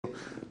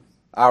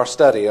our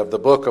study of the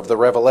book of the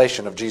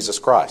Revelation of Jesus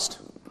Christ.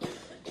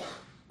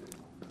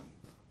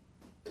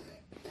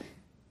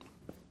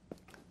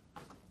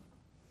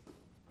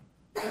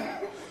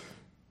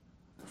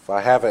 If I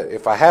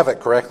have it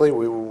correctly,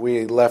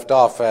 we left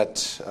off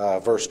at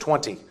verse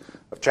 20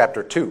 of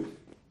chapter 2,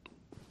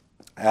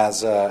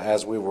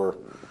 as we were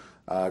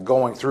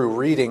going through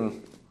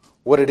reading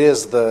what it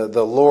is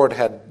the Lord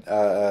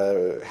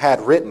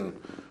had written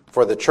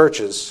for the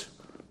churches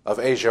of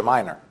Asia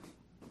Minor.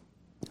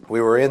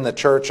 We were in the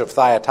church of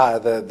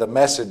Thyatira, the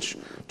message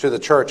to the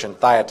church in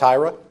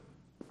Thyatira.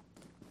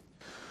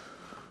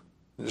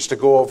 Just to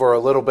go over a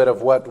little bit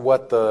of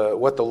what the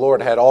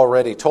Lord had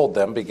already told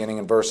them, beginning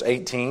in verse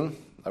 18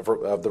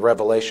 of the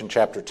Revelation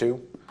chapter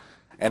 2.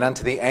 And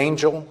unto the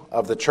angel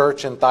of the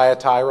church in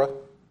Thyatira,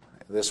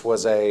 this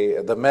was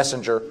the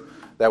messenger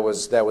that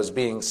was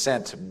being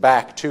sent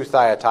back to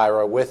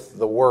Thyatira with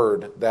the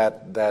word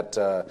that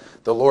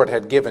the Lord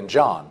had given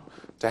John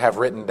to have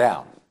written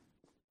down.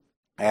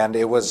 And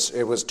it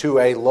was to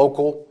a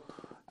local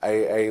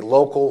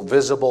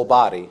visible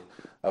body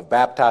of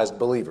baptized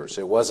believers.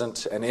 It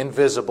wasn't an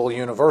invisible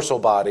universal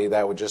body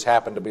that would just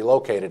happen to be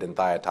located in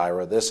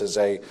Thyatira. This is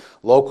a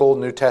local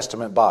New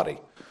Testament body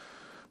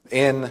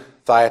in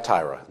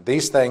Thyatira.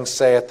 These things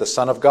saith the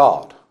Son of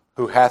God,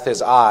 who hath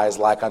his eyes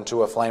like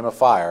unto a flame of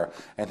fire,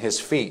 and his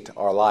feet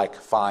are like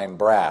fine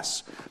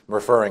brass.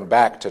 Referring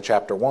back to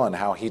chapter 1,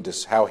 how he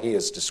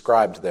is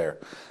described there.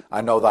 I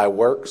know thy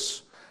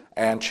works,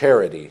 and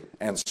charity,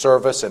 and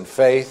service, and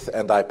faith,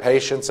 and thy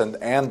patience,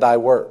 and thy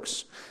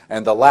works,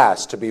 and the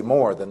last to be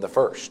more than the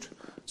first.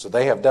 So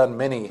they have done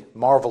many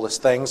marvelous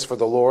things for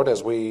the Lord,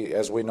 as we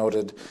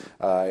noted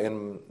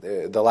in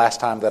the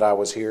last time that I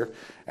was here.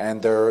 And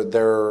their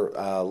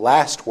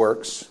last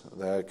works,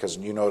 because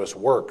you notice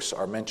works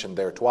are mentioned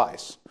there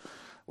twice,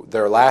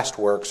 their last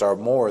works are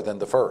more than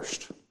the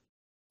first.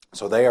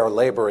 So they are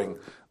laboring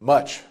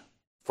much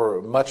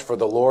for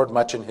the Lord,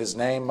 much in His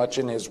name, much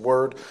in His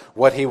word,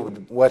 what He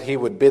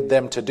would bid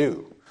them to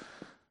do.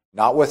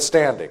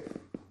 Notwithstanding,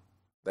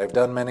 they've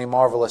done many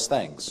marvelous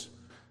things.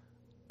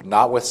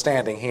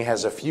 Notwithstanding, He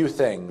has a few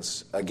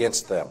things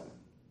against them.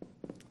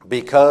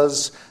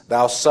 Because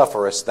thou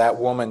sufferest that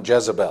woman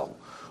Jezebel,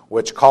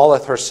 which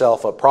calleth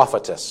herself a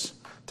prophetess,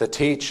 to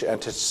teach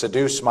and to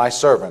seduce my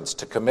servants,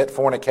 to commit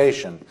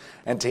fornication,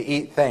 and to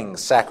eat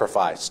things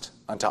sacrificed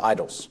unto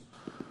idols.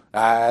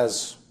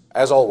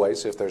 As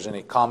always, if there's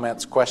any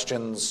comments,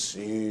 questions,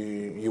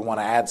 you want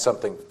to add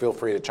something, feel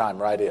free to chime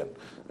right in.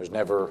 There's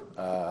never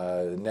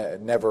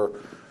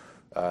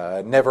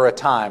a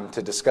time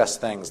to discuss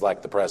things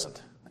like the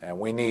present. And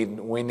we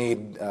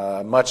need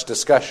much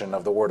discussion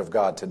of the Word of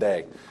God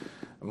today,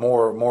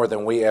 more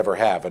than we ever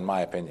have, in my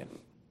opinion.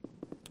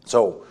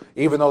 So,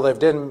 even though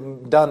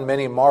they've done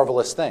many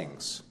marvelous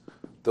things,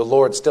 the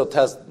Lord still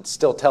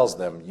tells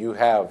them,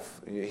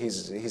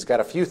 He's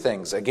got a few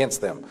things against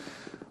them.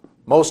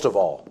 Most of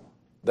all,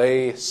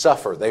 they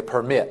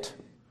permit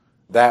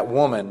that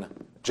woman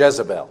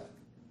Jezebel.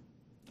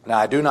 Now,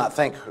 I do not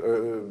think,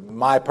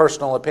 my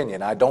personal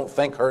opinion, I don't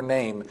think her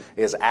name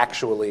is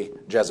actually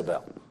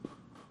Jezebel.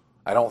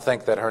 I don't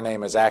think that her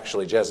name is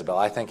actually Jezebel.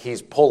 I think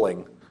he's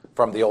pulling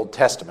from the Old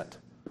Testament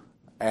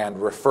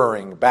and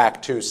referring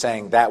back to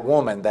saying that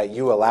woman that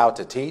you allow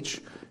to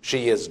teach,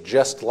 she is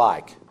just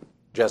like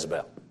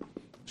Jezebel.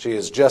 She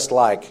is just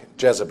like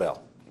Jezebel.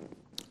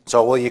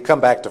 So will you come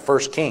back to 1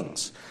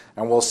 Kings,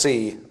 and we'll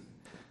see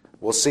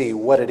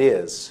what it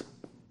is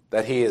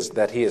that he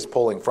is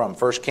pulling from.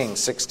 1 Kings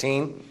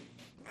 16.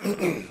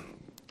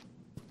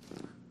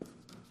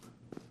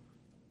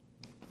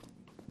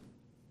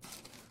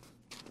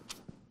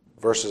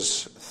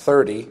 Verses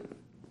 30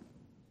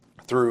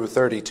 through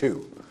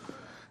 32.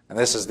 And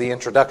this is the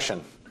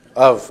introduction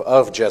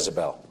of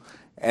Jezebel.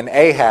 And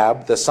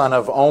Ahab, the son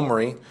of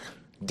Omri,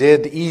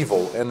 did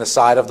evil in the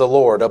sight of the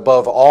Lord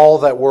above all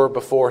that were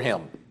before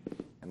him.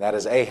 And that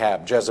is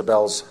Ahab,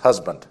 Jezebel's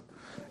husband.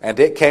 And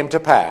it came to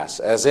pass,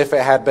 as if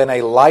it had been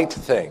a light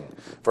thing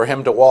for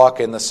him to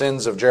walk in the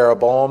sins of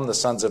Jeroboam, the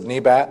sons of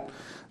Nebat,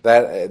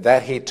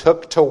 that he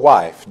took to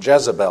wife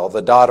Jezebel,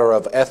 the daughter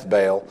of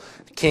Ethbaal,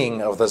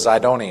 king of the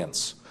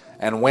Zidonians,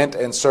 and went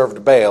and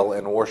served Baal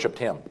and worshipped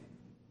him.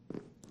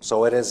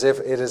 So it is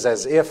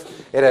as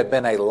if it had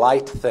been a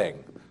light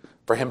thing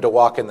for him to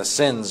walk in the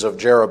sins of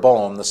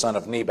Jeroboam, the son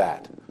of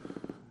Nebat.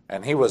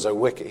 And he was a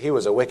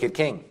wicked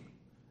king.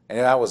 And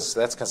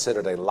that's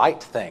considered a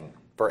light thing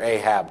for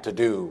Ahab to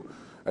do,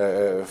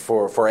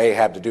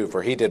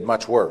 for he did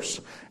much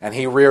worse. And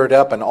he reared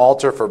up an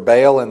altar for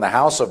Baal in the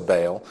house of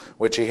Baal,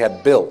 which he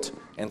had built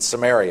in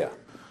Samaria.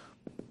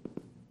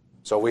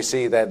 So we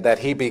see that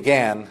he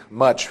began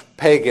much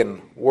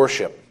pagan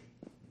worship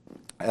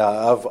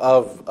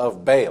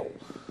of Baal,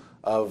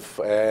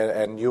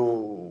 and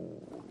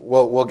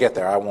we'll get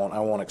there. I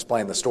won't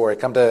explain the story.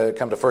 Come to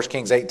 1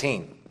 Kings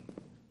 18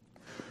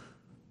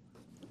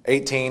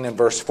 and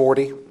verse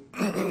 40.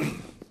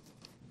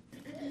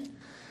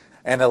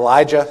 And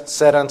Elijah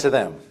said unto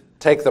them,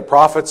 take the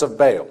prophets of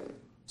Baal.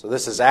 So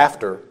this is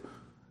after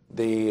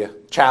the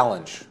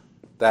challenge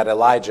that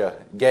Elijah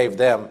gave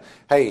them.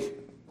 Hey,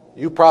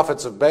 you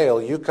prophets of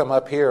Baal, you come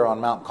up here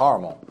on Mount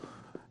Carmel.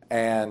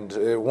 And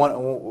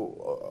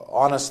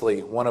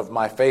honestly, one of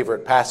my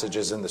favorite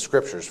passages in the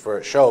Scriptures, for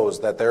it shows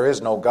that there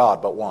is no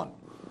God but one.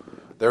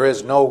 There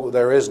is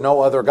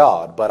no other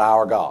God but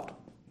our God.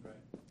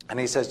 And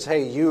he says,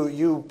 hey,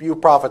 you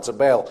prophets of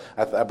Baal,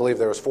 I believe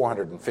there was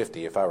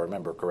 450, if I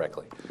remember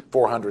correctly.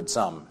 400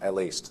 some, at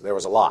least. There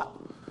was a lot.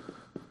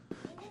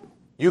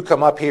 You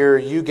come up here,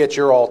 you get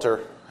your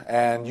altar,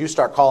 and you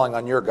start calling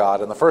on your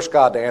God. And the first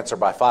God to answer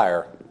by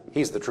fire,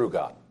 he's the true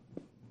God.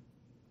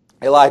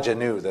 Elijah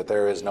knew that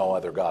there is no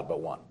other God but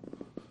one.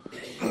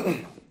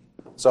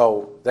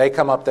 So they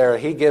come up there.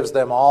 He gives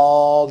them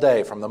all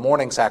day from the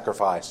morning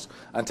sacrifice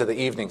unto the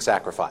evening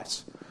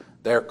sacrifice.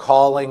 They're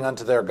calling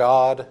unto their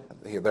God.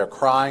 They're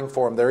crying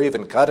for him. They're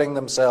even cutting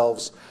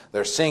themselves.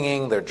 They're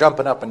singing. They're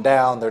jumping up and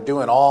down. They're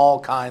doing all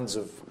kinds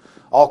of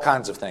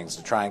things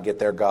to try and get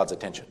their God's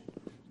attention.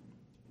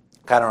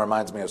 Kind of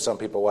reminds me of some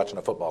people watching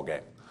a football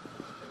game.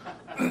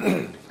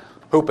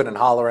 Hooping and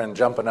hollering,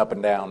 jumping up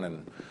and down,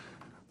 and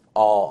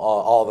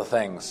all the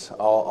things,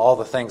 all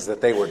the things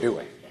that they were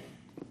doing.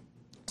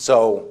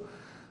 So,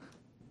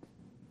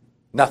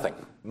 nothing,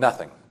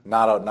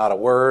 not a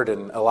word,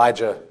 and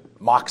Elijah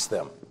mocks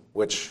them,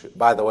 which,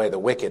 by the way, the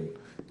wicked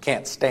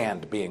can't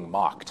stand being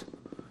mocked.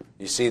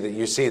 You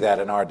see that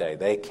in our day.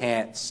 They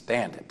can't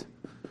stand it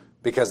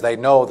because they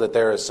know that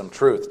there is some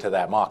truth to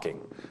that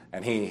mocking.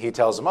 And he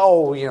tells them,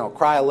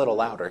 cry a little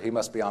louder. He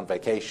must be on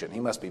vacation. He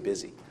must be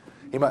busy.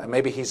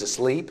 Maybe he's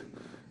asleep.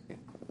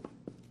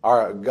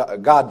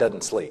 God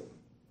doesn't sleep.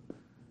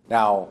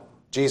 Now,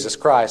 Jesus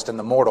Christ, in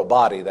the mortal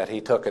body that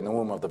he took in the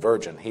womb of the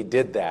Virgin, he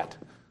did that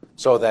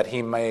so that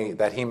he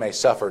may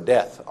suffer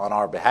death on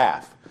our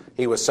behalf.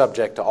 He was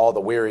subject to all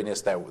the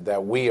weariness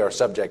that we are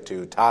subject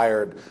to,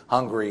 tired,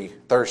 hungry,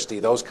 thirsty,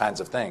 those kinds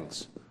of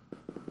things.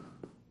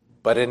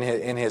 But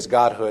in his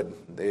godhood,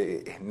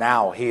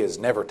 now he is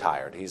never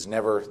tired. He's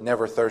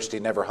never thirsty,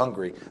 never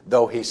hungry,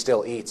 though he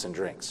still eats and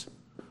drinks.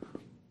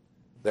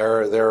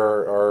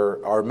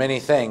 There are many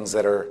things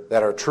that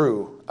are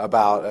true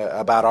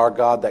about our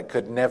God that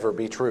could never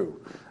be true.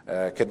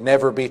 Could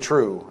never be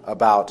true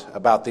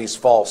about these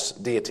false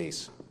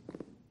deities.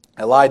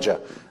 Elijah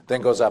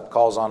then goes up,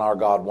 calls on our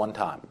God one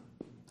time,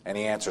 and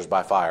he answers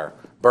by fire,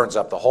 burns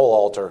up the whole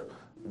altar,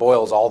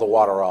 boils all the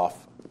water off,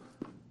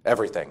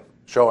 everything,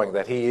 showing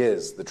that he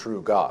is the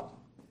true God.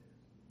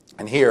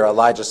 And here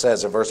Elijah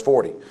says in verse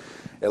 40,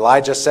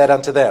 Elijah said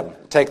unto them,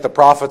 take the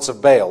prophets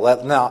of Baal,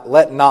 let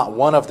not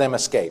one of them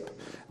escape.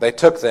 They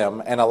took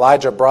them, and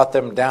Elijah brought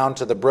them down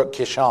to the brook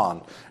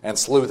Kishon and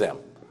slew them.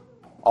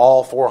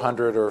 All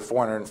 400 or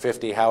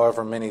 450,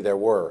 however many there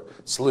were,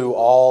 slew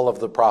all of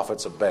the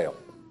prophets of Baal.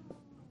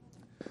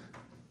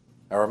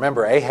 Now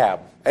remember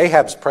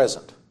Ahab's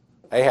present.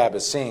 Ahab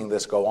is seeing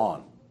this go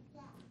on.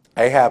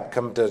 Ahab,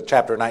 come to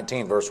chapter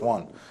 19, verse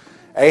 1.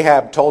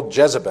 Ahab told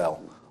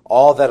Jezebel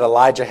all that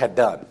Elijah had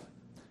done,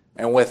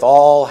 and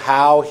withal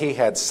how he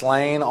had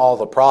slain all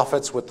the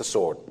prophets with the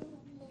sword.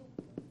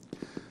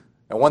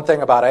 And one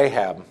thing about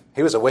Ahab,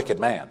 he was a wicked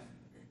man.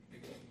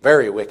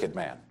 Very wicked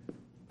man.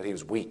 But he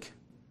was weak.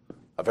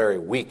 A very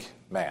weak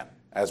man.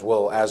 As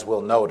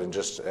we'll note in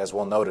just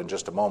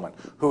a moment,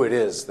 who it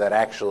is that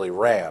actually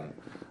ran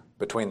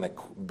between the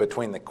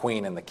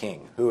queen and the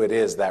king. Who it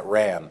is that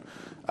ran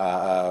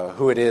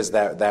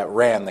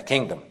the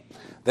kingdom.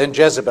 Then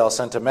Jezebel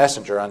sent a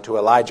messenger unto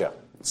Elijah,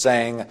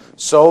 saying,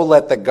 so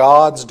let the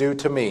gods do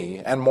to me,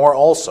 and more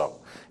also,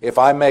 if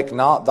I make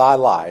not thy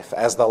life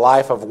as the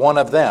life of one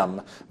of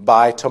them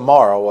by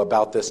tomorrow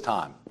about this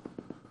time.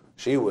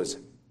 She was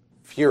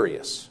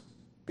furious,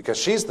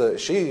 because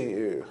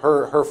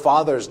her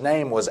father's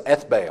name was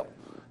Ethbaal.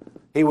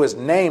 He was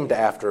named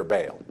after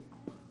Baal.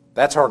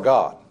 That's her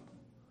God.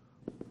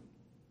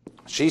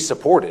 She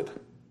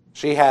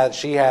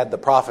had the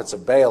prophets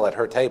of Baal at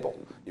her table.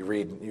 You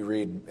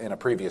read in a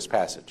previous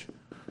passage.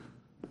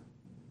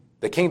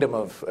 The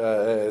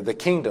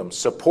kingdom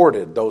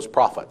supported those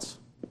prophets.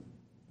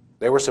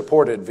 They were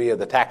supported via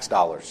the tax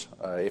dollars,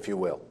 if you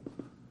will.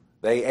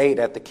 They ate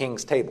at the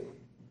king's table.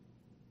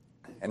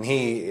 And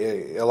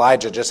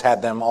Elijah just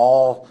had them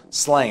all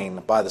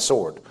slain by the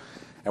sword.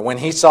 And when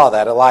he saw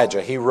that,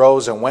 Elijah, he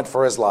rose and went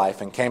for his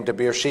life and came to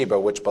Beersheba,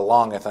 which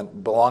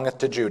belongeth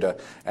to Judah,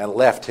 and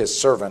left his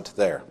servant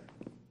there.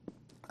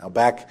 Now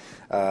back,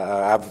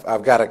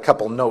 I've got a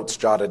couple notes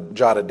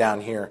jotted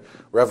down here.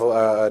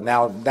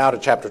 Now to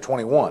chapter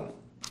 21.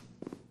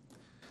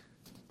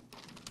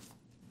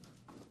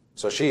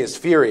 So she is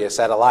furious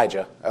at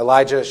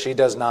Elijah. She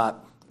does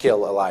not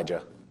kill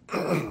Elijah.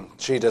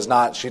 She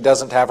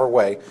doesn't have her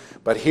way.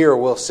 But here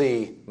we'll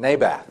see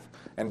Naboth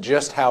and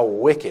just how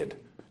wicked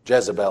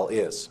Jezebel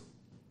is.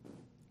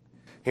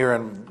 Here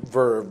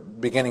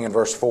beginning in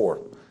verse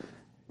 4.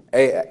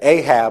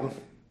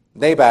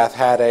 Naboth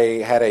had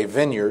a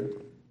vineyard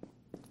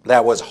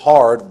that was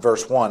hard,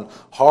 verse 1,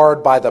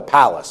 hard by the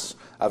palace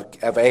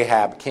of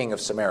Ahab, king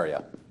of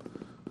Samaria.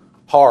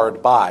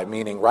 Hard by,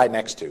 meaning right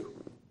next to.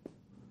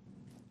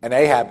 And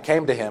Ahab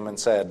came to him and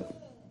said,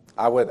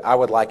 I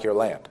would like your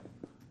land.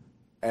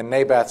 And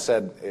Naboth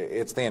said,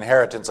 it's the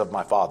inheritance of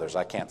my fathers.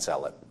 I can't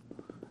sell it.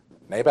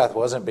 Naboth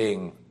wasn't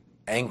being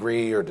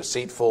angry or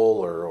deceitful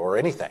or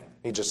anything.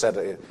 He just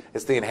said,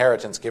 it's the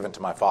inheritance given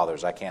to my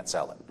fathers. I can't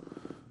sell it.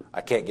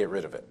 I can't get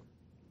rid of it.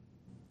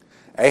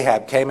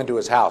 Ahab came into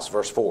his house,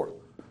 verse 4,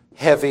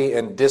 heavy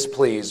and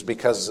displeased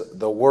because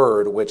the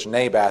word which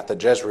Naboth the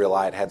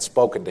Jezreelite had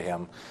spoken to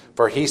him.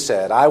 For he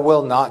said, I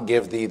will not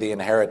give thee the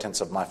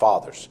inheritance of my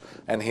fathers.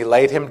 And he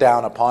laid him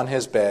down upon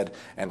his bed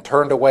and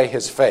turned away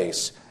his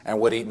face and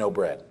would eat no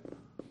bread,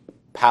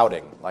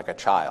 pouting like a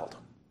child.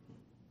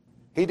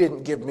 He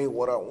didn't give me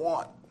what I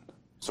want,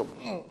 so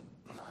I'm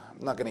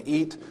not going to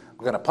eat. I'm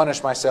going to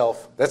punish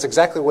myself. That's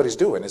exactly what he's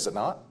doing, is it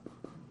not?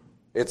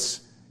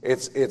 It's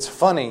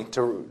funny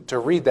to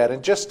read that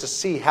and just to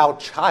see how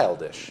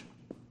childish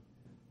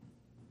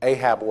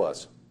Ahab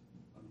was.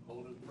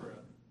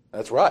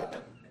 That's right.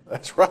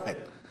 That's right.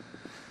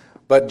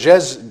 But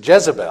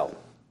Jezebel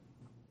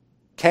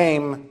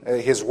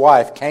his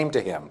wife came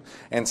to him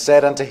and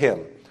said unto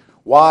him,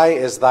 Why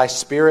is thy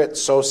spirit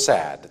so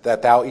sad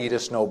that thou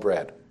eatest no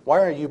bread?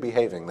 Why are you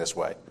behaving this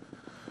way?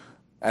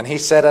 And he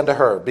said unto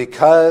her,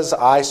 Because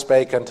I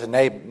spake unto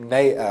Naboth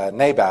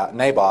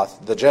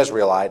the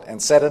Jezreelite, and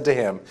said unto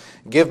him,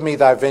 Give me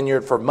thy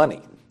vineyard for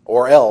money,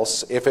 or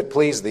else, if it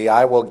please thee,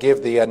 I will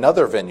give thee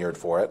another vineyard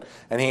for it.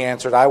 And he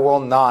answered, I will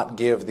not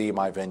give thee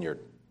my vineyard.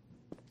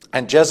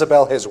 And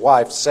Jezebel his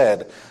wife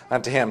said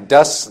unto him,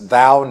 Dost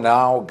thou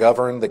now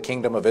govern the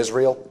kingdom of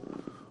Israel?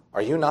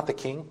 Are you not the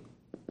king?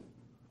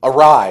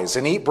 Arise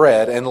and eat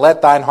bread, and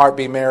let thine heart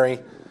be merry.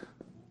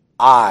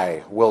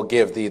 I will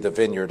give thee the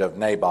vineyard of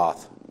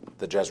Naboth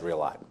the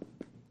Jezreelite.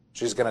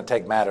 She's going to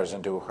take matters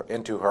into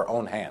her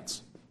own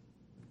hands.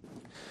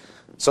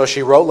 So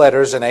she wrote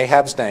letters in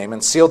Ahab's name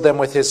and sealed them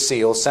with his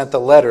seal, sent the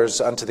letters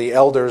unto the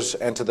elders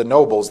and to the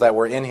nobles that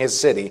were in his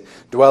city,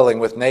 dwelling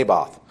with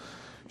Naboth.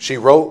 She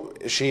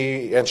wrote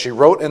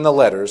in the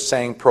letters,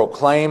 saying,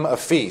 Proclaim a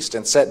feast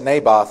and set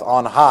Naboth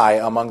on high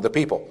among the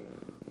people.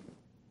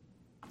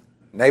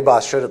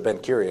 Naboth should have been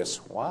curious.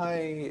 Why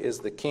is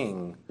the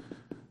king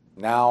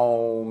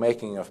now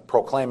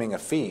proclaiming a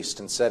feast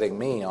and setting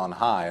me on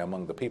high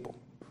among the people?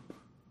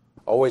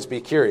 Always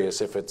be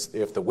curious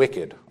if the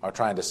wicked are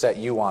trying to set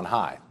you on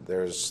high.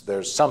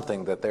 There's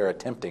something that they're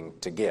attempting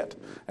to get,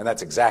 and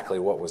that's exactly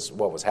what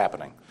was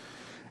happening.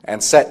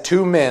 And set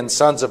 2 men,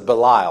 sons of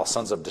Belial,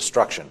 sons of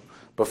destruction,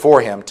 before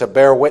him to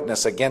bear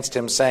witness against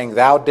him, saying,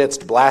 Thou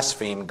didst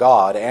blaspheme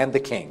God and the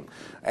king,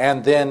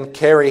 and then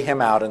carry him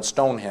out and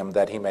stone him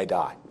that he may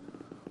die.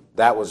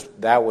 That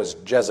was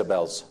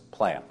Jezebel's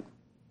plan.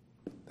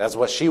 That's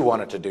what she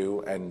wanted to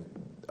do, and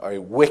a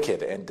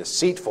wicked and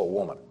deceitful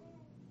woman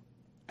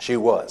she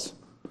was.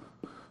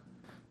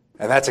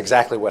 And that's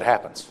exactly what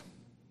happens.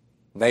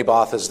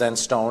 Naboth is then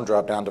stoned.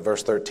 Drop down to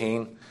verse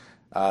 13.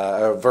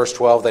 Verse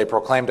 12, they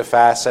proclaimed a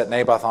fast, set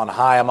Naboth on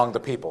high among the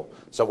people.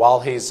 So while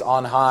he's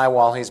on high,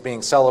 while he's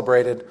being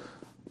celebrated,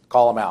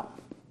 call him out.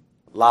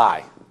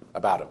 Lie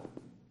about him.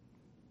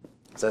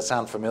 Does that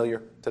sound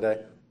familiar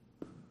today?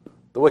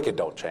 The wicked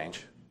don't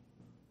change.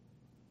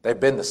 They've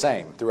been the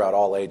same throughout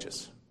all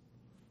ages.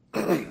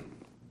 And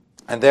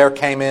there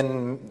came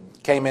in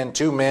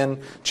 2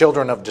 men,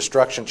 children of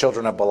destruction,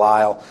 children of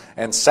Belial,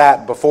 and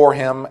sat before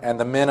him, and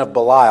the men of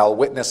Belial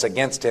witness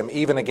against him,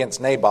 even against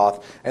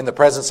Naboth, in the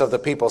presence of the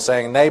people,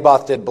 saying,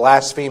 Naboth did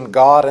blaspheme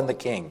God and the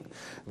king.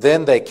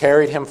 Then they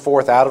carried him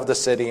forth out of the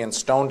city and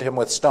stoned him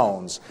with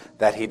stones,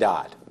 that he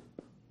died.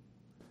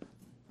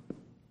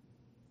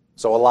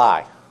 So a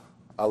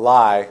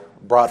lie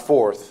brought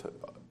forth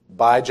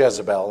by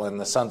Jezebel and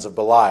the sons of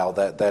Belial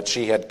that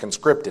she had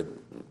conscripted.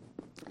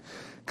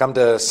 Come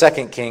to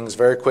 2 Kings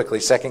very quickly,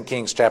 2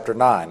 Kings chapter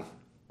 9.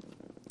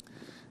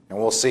 And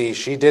we'll see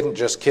she didn't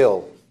just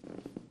kill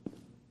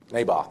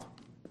Naboth.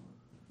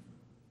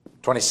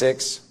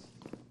 26.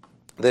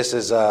 This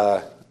is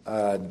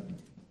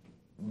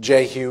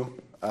Jehu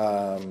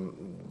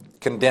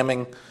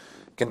condemning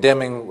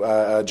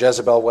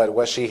Jezebel,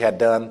 what she had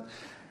done.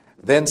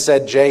 Then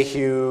said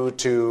Jehu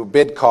to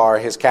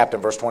Bidkar, his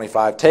captain, verse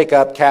 25, Take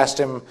up, cast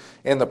him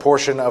in the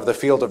portion of the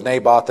field of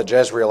Naboth the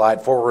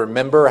Jezreelite. For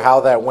remember how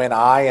that when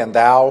I and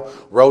thou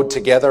rode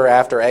together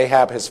after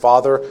Ahab his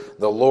father,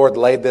 the Lord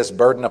laid this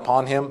burden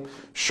upon him.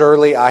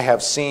 Surely I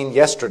have seen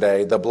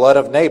yesterday the blood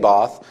of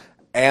Naboth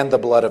and the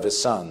blood of his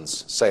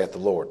sons, saith the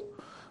Lord.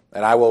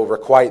 And I will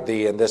requite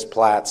thee in this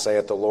plat,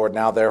 saith the Lord.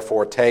 Now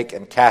therefore take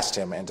and cast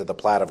him into the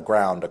plat of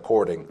ground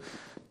according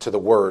to the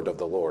word of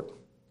the Lord.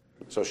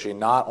 So she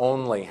not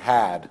only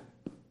had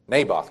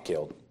Naboth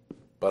killed,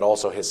 but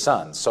also his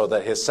sons, so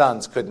that his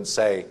sons couldn't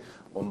say,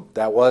 well,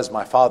 that was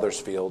my father's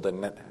field,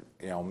 and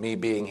me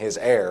being his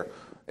heir,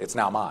 it's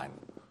now mine.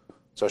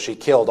 So she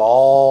killed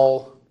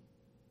all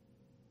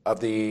of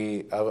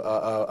the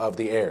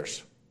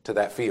heirs to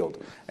that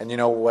field. And you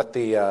know what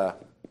the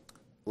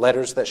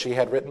letters that she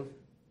had written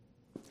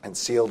and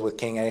sealed with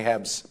King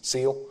Ahab's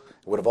seal?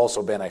 It would have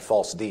also been a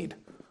false deed,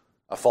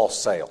 a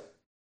false sale.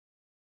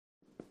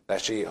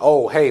 That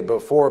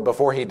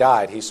before he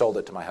died, he sold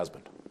it to my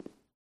husband.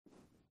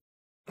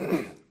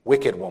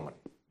 wicked woman.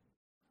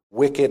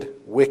 Wicked,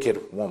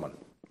 wicked woman.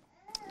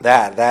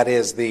 That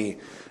is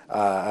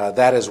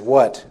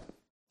what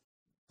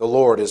the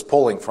Lord is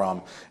pulling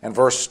from. In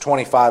verse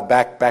 25,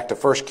 back to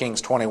 1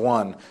 Kings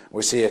 21,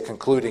 we see a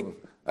concluding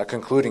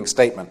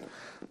statement.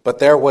 But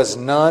there was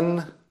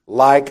none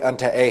like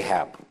unto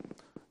Ahab.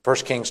 1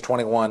 Kings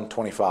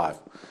 21:25.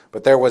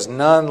 But there was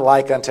none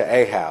like unto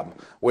Ahab,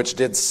 which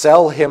did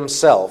sell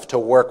himself to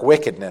work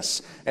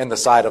wickedness in the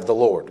sight of the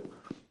Lord.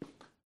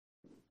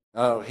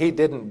 He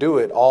didn't do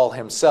it all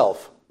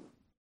himself.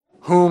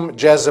 Whom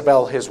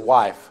Jezebel his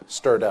wife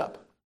stirred up.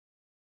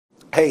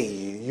 Hey,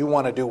 you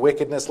want to do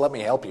wickedness? Let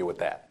me help you with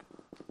that.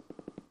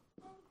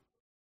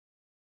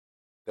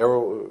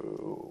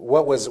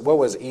 What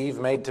was Eve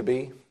made to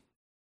be?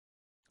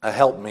 A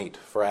helpmeet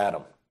for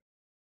Adam.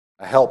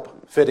 A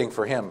help fitting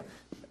for him.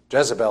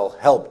 Jezebel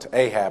helped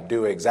Ahab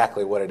do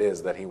exactly what it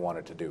is that he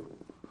wanted to do.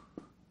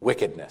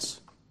 Wickedness.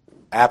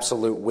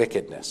 Absolute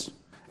wickedness.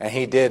 And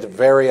he did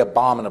very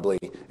abominably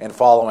in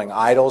following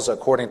idols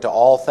according to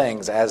all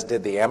things, as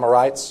did the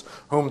Amorites,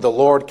 whom the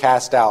Lord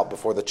cast out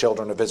before the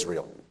children of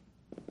Israel.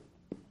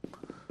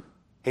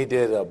 He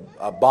did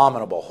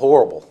abominable,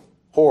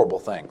 horrible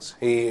things.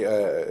 He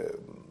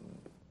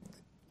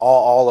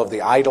all of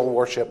the idol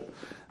worship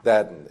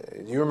that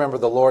you remember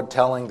the Lord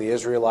telling the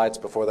Israelites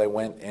before they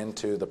went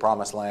into the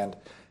Promised Land,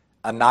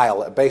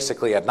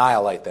 basically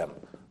annihilate them.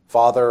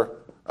 Father,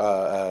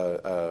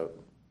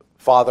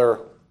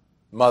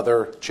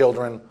 mother,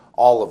 children,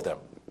 all of them.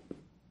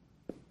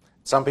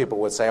 Some people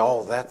would say,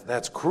 "Oh,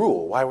 that's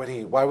cruel. Why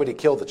would he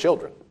kill the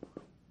children?"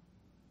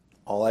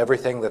 Well,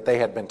 everything that they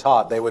had been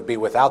taught, they would be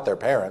without their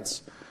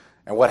parents.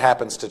 And what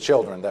happens to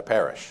children that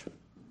perish?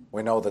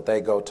 We know that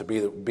they go to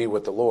be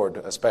with the Lord,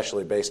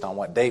 especially based on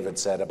what David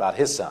said about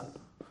his son.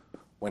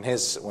 When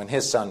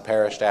his son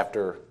perished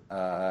after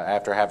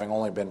having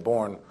only been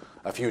born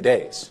a few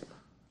days,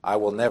 he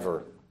will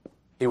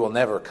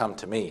never come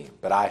to me,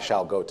 but I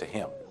shall go to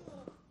him.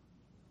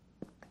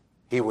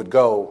 He would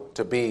go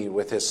to be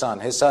with his son.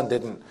 His son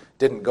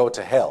didn't go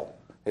to hell.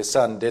 His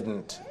son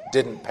didn't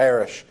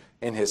perish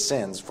in his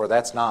sins, for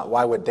that's not,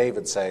 why would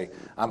David say,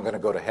 I'm going to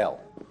go to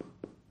hell?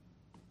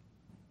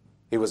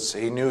 He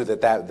knew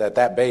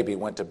that baby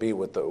went to be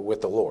with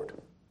the Lord.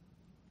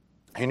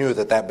 He knew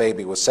that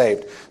baby was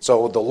saved.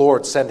 So the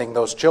Lord sending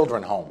those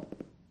children home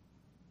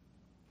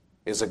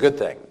is a good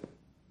thing.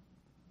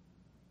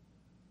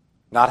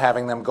 Not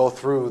having them go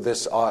through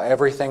this,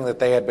 everything that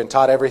they had been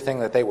taught, everything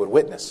that they would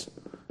witness.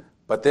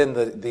 But then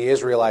the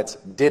Israelites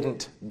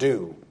didn't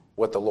do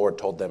what the Lord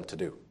told them to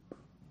do.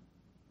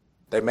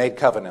 They made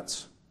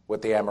covenants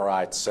with the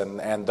Amorites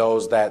and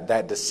those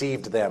that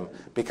deceived them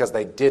because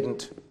they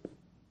didn't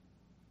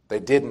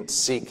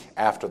seek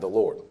after the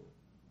Lord.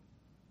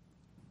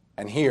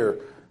 And here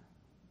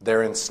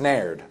they're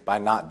ensnared by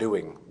not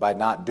doing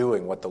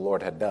what the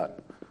Lord had done.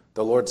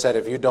 The Lord said,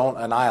 if you don't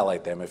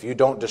annihilate them, if you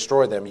don't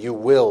destroy them,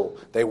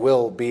 they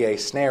will be a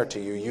snare to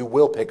you. You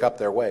will pick up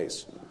their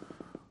ways.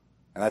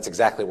 And that's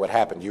exactly what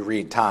happened. You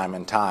read time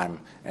and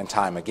time and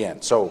time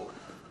again. So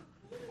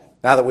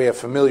now that we have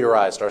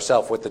familiarized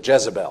ourselves with the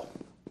Jezebel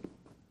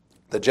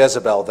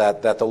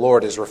that the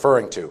Lord is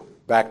referring to,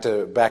 back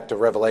to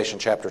Revelation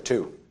chapter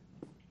 2.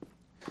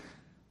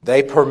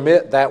 They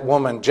permit that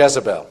woman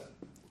Jezebel,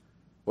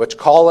 which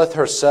calleth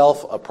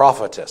herself a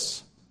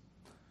prophetess,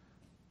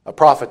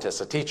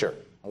 a teacher,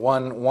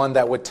 one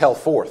that would tell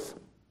forth.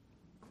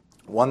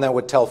 One that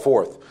would tell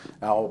forth.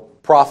 Now,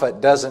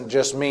 prophet doesn't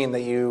just mean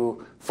that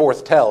you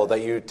foretell,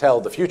 that you tell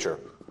the future.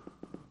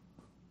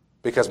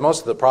 Because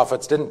most of the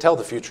prophets didn't tell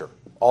the future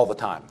all the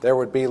time. There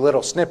would be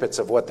little snippets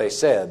of what they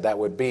said that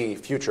would be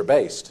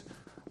future-based.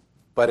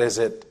 But is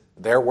it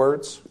their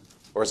words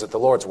or is it the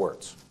Lord's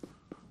words?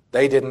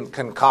 They didn't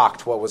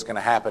concoct what was going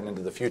to happen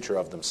into the future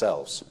of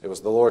themselves. It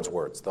was the Lord's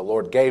words. The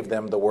Lord gave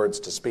them the words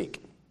to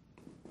speak.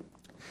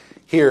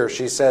 Here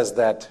she says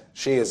that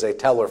she is a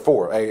teller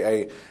forth,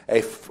 a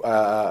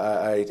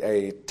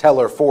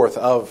teller forth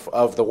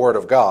of the word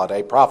of God,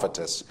 a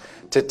prophetess,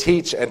 to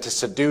teach and to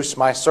seduce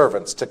my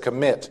servants to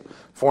commit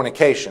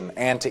fornication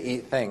and to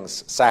eat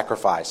things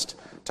sacrificed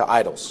to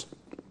idols.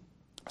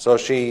 So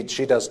she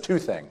does two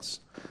things.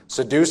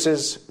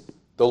 Seduces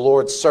the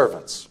Lord's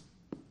servants,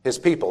 his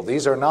people.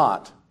 These are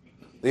not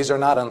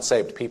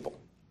unsaved people.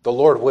 The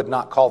Lord would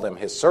not call them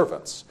his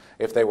servants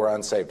if they were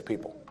unsaved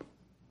people.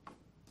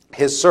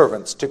 His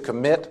servants to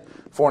commit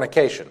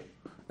fornication.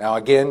 Now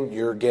again,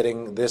 you're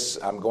getting this,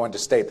 I'm going to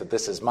state that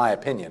this is my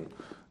opinion.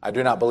 I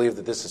do not believe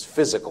that this is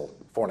physical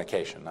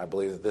fornication. I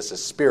believe that this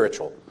is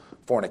spiritual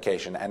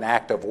fornication, an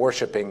act of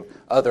worshiping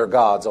other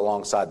gods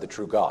alongside the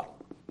true God.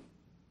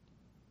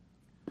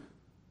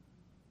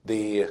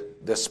 The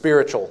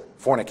spiritual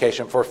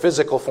fornication, for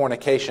physical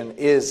fornication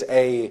is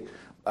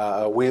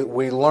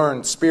we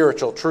learn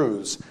spiritual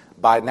truths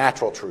by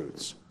natural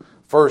truths.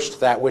 First,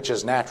 that which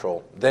is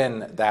natural,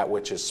 then that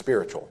which is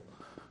spiritual.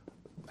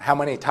 How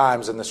many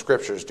times in the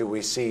Scriptures do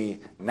we see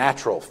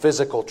natural,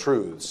 physical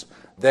truths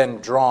then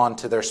drawn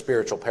to their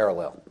spiritual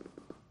parallel?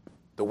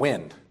 The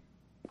wind.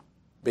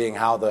 being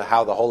how the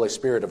Holy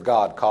Spirit of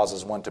God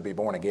causes one to be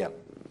born again.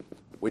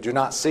 We do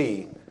not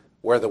see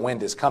where the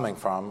wind is coming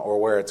from or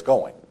where it's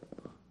going,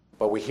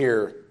 but we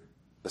hear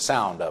the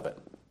sound of it.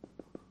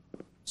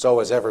 So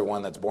is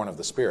everyone that's born of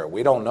the Spirit.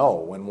 We don't know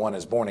when one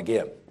is born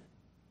again,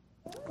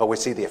 but we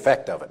see the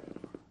effect of it.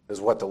 Is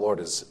what the Lord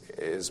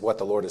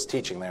is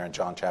teaching there in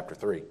John chapter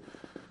 3.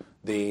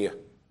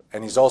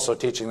 And he's also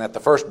teaching that the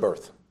first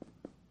birth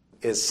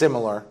is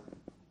similar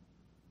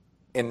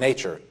in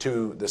nature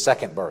to the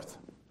second birth.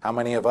 How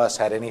many of us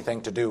had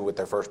anything to do with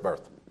their first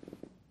birth?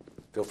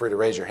 Feel free to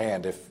raise your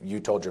hand if you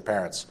told your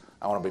parents,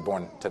 I want to be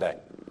born today.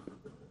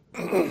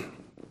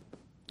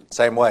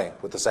 Same way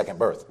with the second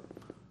birth.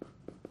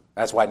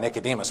 That's why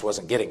Nicodemus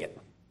wasn't getting it.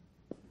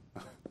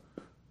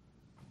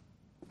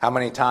 How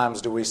many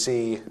times do we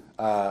see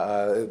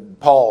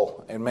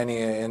Paul in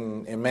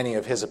many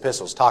of his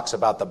epistles talks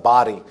about the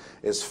body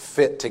is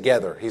fit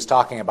together. He's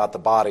talking about the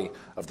body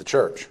of the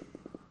church.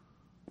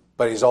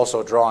 But he's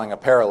also drawing a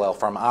parallel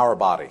from our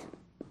body.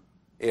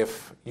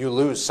 If you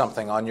lose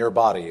something on your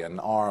body, an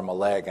arm, a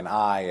leg, an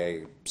eye,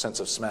 a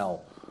sense of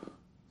smell,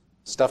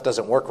 stuff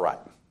doesn't work right.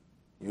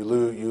 You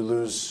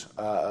lose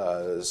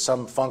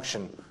some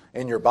function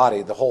in your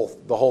body. The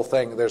whole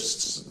thing,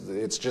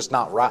 it's just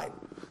not right.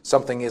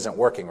 Something isn't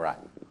working right.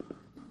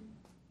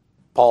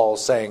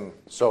 Paul's saying,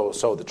 so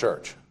the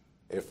church.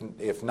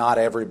 If not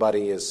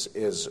everybody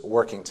is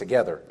working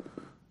together,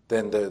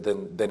 then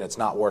it's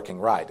not working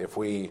right. If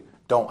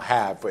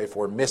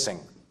we're missing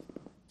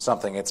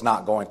something, it's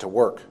not going to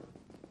work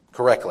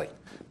correctly.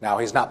 Now,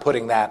 he's not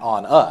putting that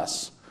on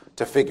us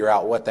to figure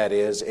out what that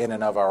is in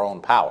and of our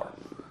own power,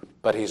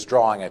 but he's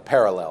drawing a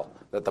parallel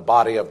that the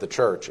body of the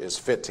church is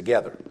fit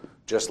together,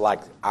 just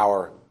like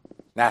our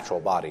natural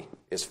body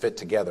is fit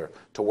together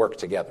to work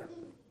together.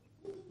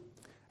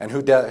 And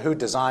who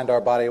designed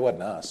our body? It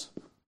wasn't us.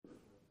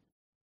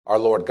 Our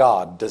Lord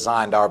God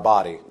designed our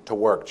body to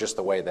work just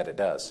the way that it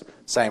does.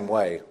 Same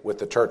way with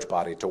the church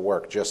body to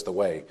work just the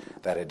way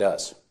that it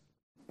does.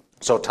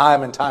 So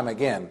time and time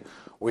again,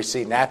 we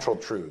see natural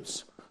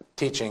truths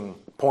being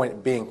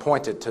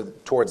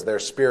pointed towards their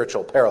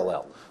spiritual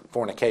parallel,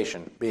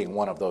 fornication being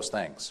one of those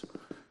things.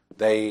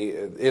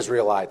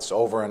 Israelites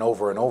over and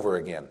over and over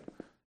again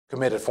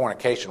committed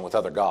fornication with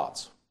other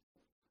gods.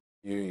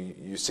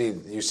 You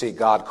see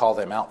God call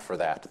them out for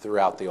that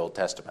throughout the Old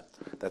Testament,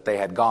 that they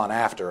had gone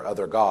after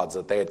other gods,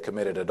 that they had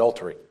committed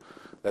adultery,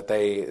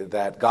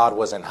 that God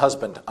was an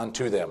husband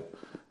unto them,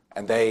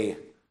 and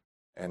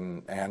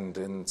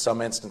in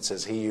some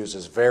instances he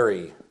uses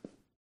very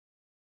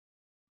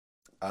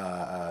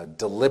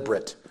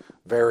deliberate,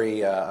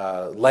 very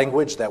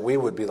language that we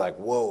would be like,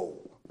 whoa,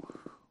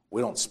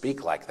 we don't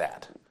speak like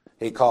that.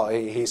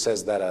 He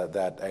says that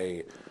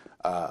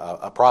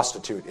a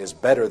prostitute is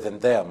better than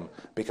them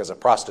because a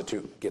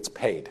prostitute gets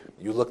paid.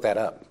 You look that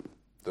up.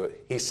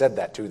 He said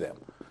that to them,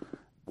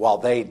 while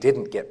they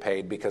didn't get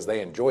paid because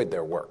they enjoyed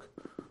their work.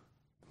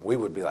 We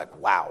would be like,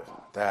 wow,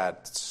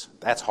 that's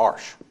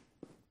harsh.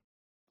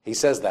 He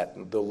says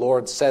that. The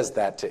Lord says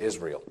that to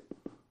Israel.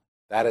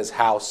 That is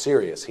how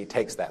serious he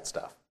takes that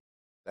stuff.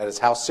 That is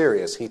how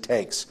serious he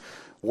takes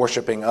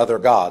worshiping other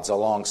gods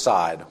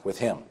alongside with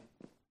him.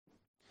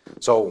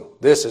 So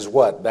this is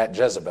what that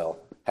Jezebel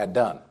had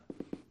done.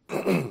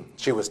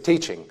 She was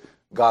teaching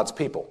God's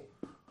people.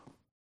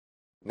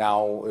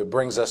 Now, it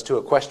brings us to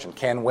a question.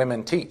 Can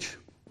women teach?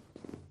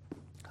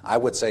 I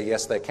would say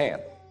yes, they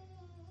can.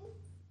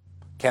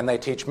 Can they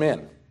teach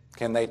men?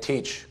 Can they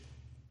teach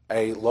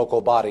a local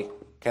body?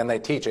 Can they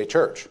teach a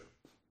church?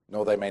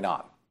 No, they may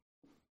not.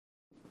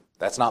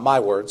 That's not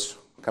my words.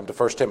 Come to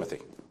 1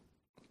 Timothy.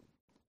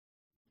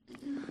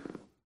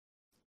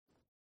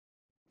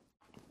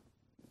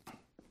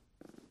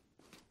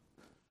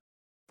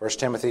 1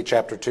 Timothy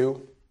chapter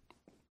 2.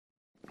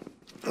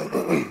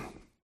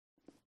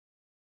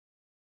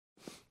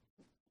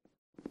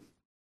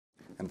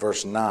 And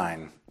verse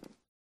 9.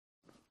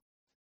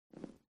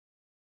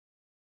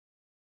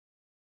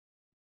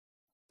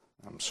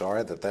 I'm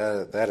sorry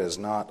that is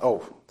not...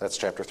 Oh, that's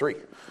chapter 3.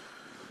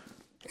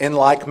 In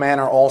like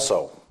manner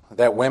also,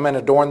 that women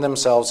adorn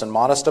themselves in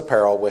modest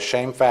apparel with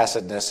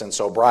shamefacedness and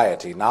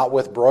sobriety, not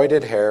with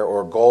broided hair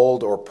or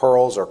gold or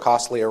pearls or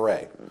costly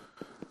array.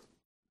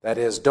 That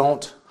is,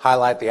 don't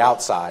highlight the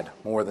outside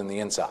more than the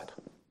inside.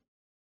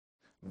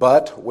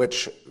 But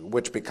which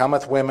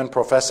becometh women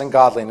professing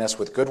godliness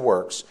with good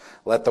works,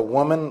 let the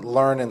woman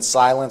learn in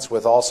silence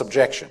with all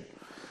subjection.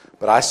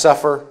 But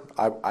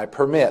I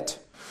permit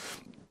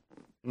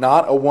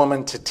not a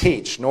woman to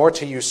teach, nor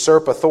to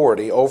usurp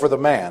authority over the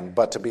man,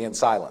 but to be in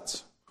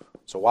silence.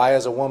 So why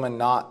is a woman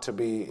not to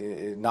be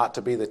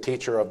the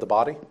teacher of the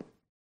body?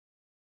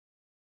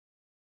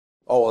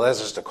 Oh, well, that's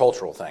just a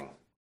cultural thing.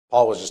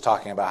 Paul was just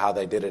talking about how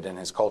they did it in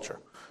his culture.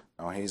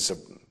 No,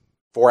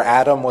 for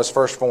Adam was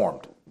first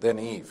formed, then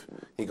Eve.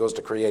 He goes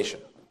to creation.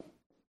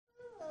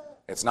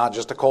 It's not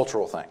just a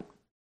cultural thing.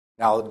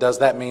 Now, does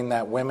that mean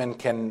that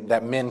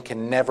men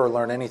can never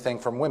learn anything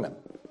from women?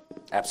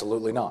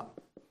 Absolutely not.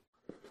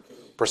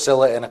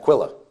 Priscilla and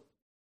Aquila,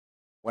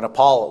 when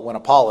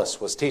Apollos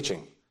was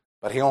teaching,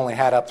 But he only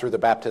had up through the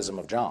baptism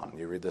of John.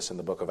 You read this in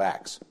the book of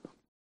Acts.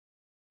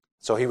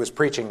 So he was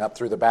preaching up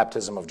through the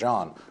baptism of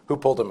John, who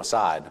pulled him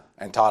aside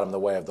and taught him the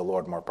way of the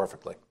Lord more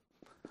perfectly.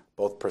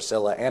 Both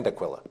Priscilla and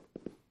Aquila.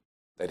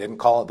 They didn't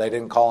call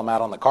him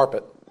out on the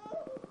carpet.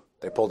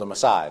 They pulled him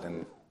aside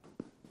and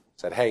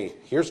said, "Hey,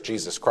 here's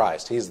Jesus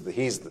Christ.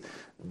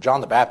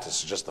 John the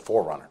Baptist is just the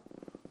forerunner.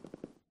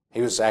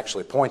 He was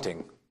actually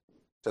pointing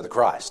to the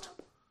Christ.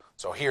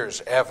 So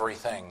here's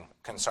everything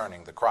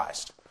concerning the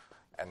Christ."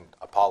 And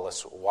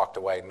Apollos walked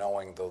away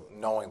knowing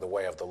the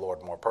way of the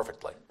Lord more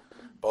perfectly.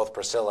 Both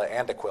Priscilla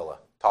and Aquila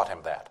taught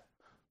him that,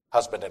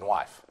 husband and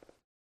wife.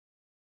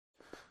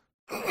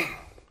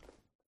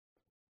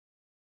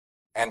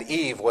 And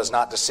Eve was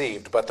not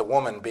deceived, but the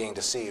woman being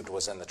deceived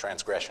was in the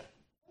transgression.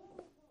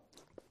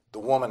 The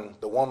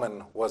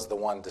woman was the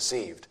one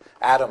deceived.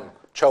 Adam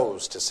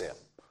chose to sin.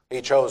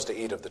 He chose to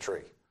eat of the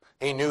tree.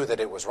 He knew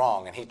that it was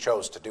wrong, and he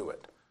chose to do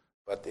it.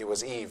 But it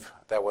was Eve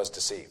that was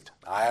deceived.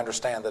 I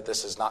understand that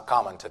this is not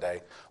common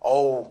today.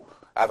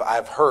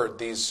 I've heard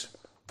these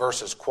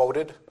verses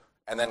quoted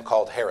and then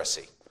called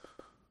heresy.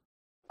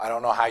 I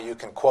don't know how you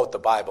can quote the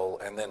Bible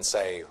and then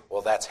say,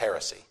 well, that's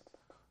heresy.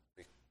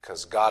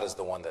 Because God is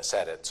the one that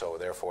said it, so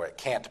therefore it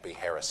can't be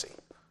heresy.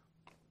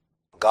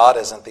 God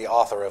isn't the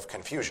author of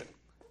confusion.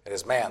 It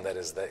is man that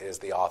is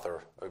the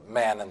author,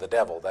 man and the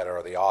devil that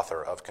are the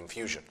author of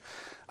confusion.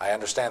 I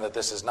understand that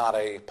this is not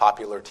a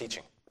popular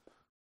teaching.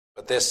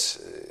 But this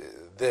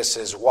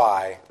is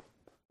why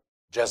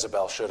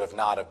Jezebel should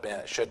not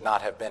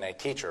have been a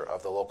teacher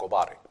of the local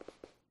body.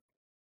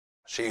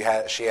 She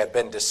had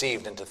been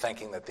deceived into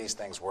thinking that these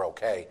things were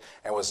okay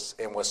and was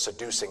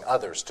seducing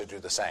others to do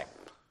the same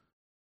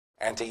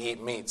and to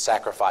eat meat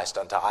sacrificed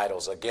unto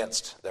idols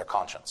against their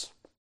conscience,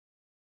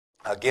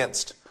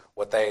 against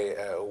what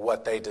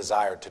they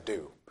desired to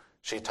do.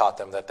 She taught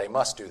them that they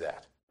must do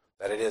that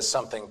it is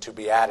something to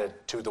be added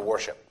to the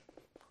worship.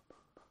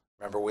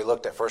 Remember, we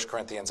looked at 1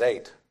 Corinthians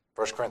 8.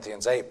 1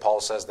 Corinthians 8, Paul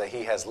says that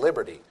he has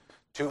liberty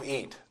to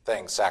eat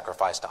things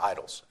sacrificed to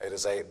idols.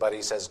 But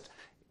he says,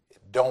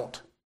 don't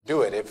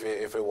do it if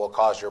it will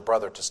cause your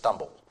brother to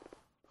stumble.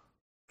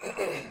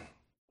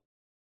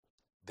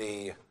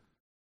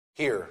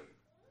 Here,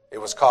 it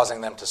was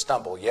causing them to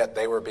stumble, yet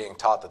they were being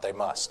taught that they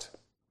must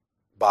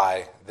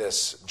by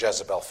this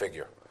Jezebel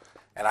figure.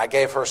 And I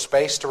gave her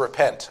space to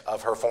repent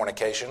of her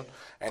fornication,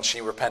 and she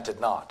repented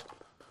not.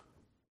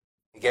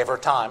 He gave her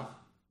time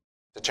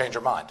to change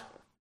her mind,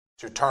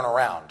 to turn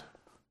around,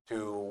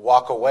 to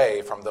walk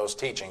away from those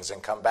teachings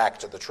and come back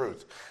to the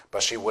truth.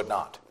 But she would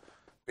not.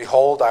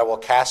 Behold, I will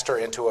cast her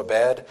into a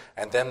bed,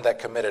 and them that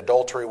commit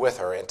adultery with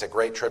her into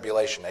great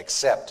tribulation,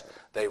 except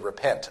they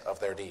repent of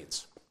their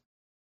deeds.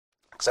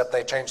 Except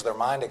they change their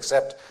mind,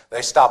 except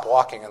they stop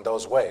walking in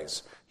those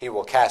ways. He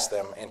will cast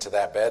them into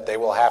that bed. They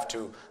will have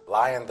to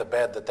lie in the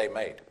bed that they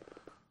made.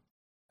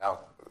 Now,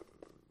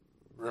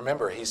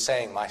 remember, he's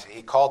saying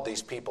he called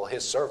these people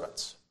his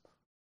servants.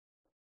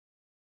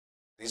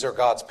 These are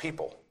God's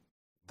people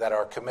that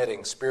are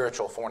committing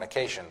spiritual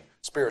fornication,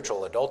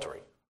 spiritual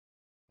adultery.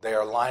 They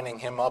are lining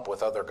him up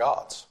with other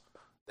gods.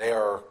 They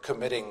are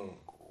committing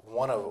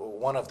one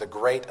of the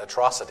great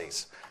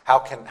atrocities. How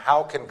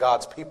can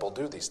God's people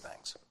do these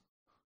things?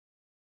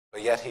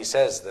 But yet he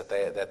says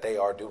that they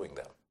are doing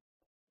them.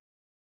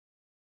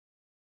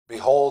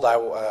 Behold, I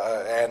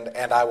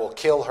will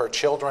kill her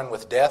children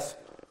with death.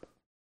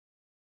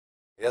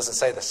 He doesn't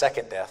say the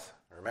second death.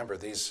 Remember,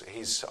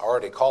 he's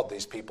already called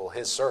these people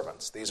his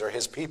servants. These are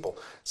his people.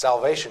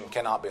 Salvation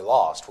cannot be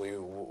lost.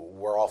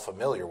 We're all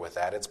familiar with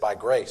that. It's by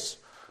grace.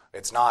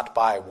 It's not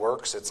by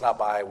works.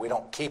 We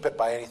don't keep it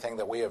by anything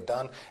that we have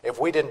done. If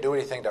we didn't do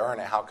anything to earn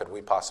it, how could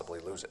we possibly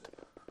lose it?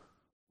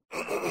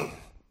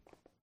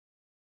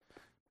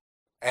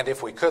 And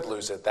if we could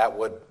lose it, that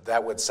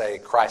would say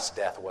Christ's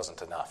death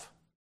wasn't enough.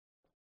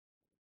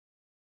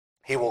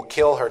 He will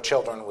kill her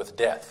children with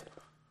death.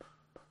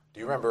 Do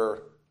you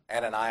remember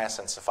Ananias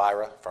and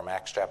Sapphira from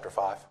Acts chapter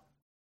 5?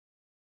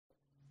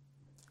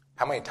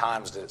 How many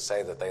times did it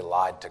say that they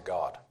lied to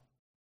God?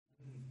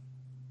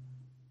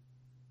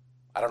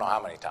 I don't know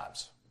how many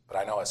times, but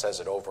I know it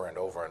says it over and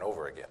over and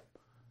over again.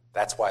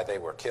 That's why they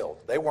were killed.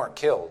 They weren't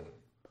killed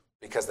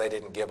because they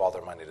didn't give all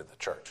their money to the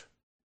church.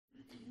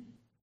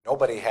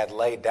 Nobody had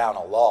laid down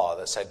a law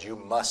that said you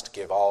must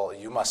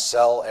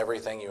sell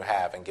everything you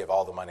have and give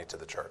all the money to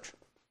the church.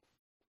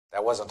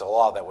 That wasn't a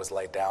law that was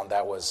laid down.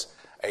 That was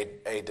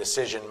a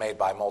decision made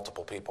by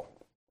multiple people,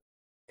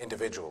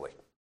 individually.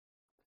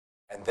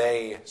 And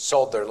they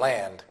sold their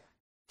land,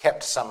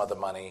 kept some of the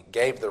money,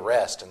 gave the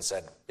rest, and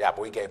said, yeah,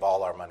 but we gave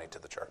all our money to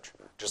the church,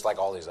 just like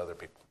all these other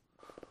people.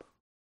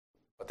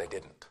 But they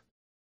didn't.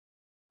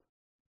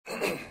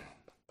 The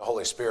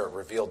Holy Spirit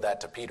revealed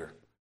that to Peter.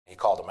 He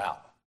called him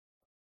out.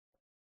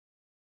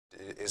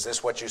 Is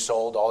this what you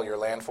sold all your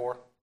land for?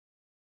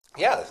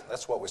 Yeah,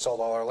 that's what we sold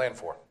all our land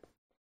for.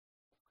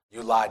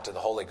 You lied to the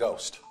Holy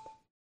Ghost.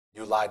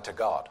 You lied to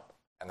God,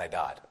 and they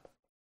died.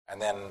 And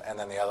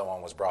then the other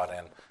one was brought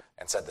in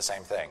and said the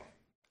same thing.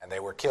 And they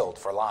were killed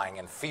for lying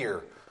in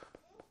fear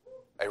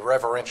A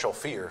reverential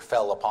fear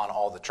fell upon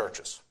all the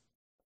churches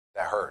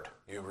that heard.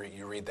 You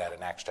read that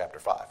in Acts chapter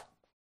 5.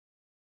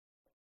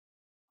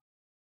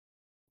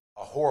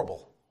 A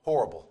horrible,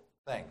 horrible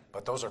thing.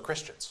 But those are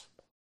Christians.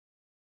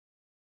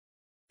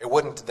 They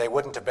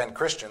wouldn't have been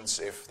Christians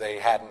if they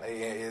hadn't.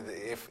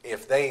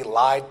 If they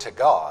lied to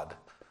God,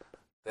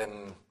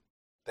 then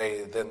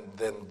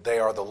they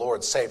are the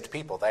Lord's saved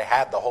people. They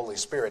had the Holy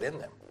Spirit in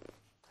them,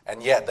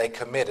 and yet they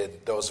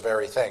committed those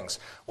very things.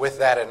 With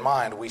that in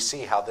mind, we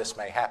see how this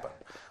may happen.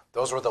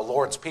 Those were the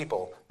Lord's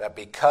people that,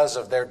 because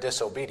of their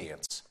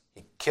disobedience,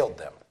 He killed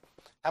them.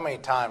 How many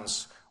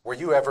times were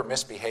you ever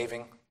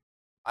misbehaving?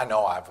 I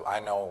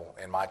know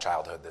in my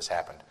childhood this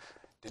happened.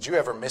 Did you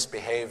ever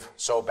misbehave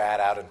so bad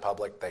out in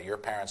public that your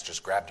parents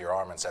just grabbed your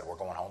arm and said, "We're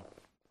going home"?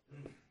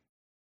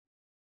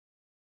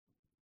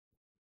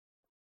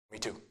 Me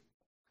too.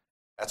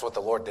 That's what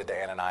the Lord did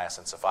to Ananias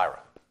and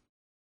Sapphira.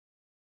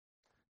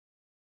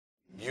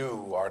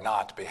 You are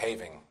not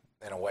behaving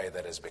in a way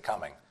that is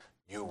becoming.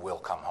 You will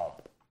come home.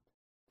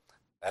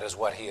 That is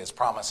what He is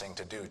promising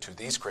to do to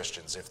these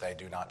Christians if they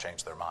do not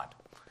change their mind.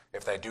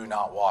 If they do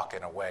not walk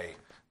in a way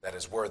that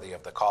is worthy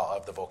of the call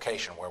of the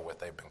vocation wherewith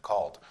they've been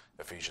called,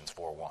 Ephesians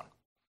 4:1.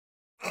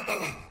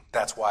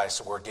 That's why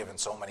we're given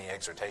so many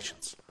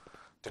exhortations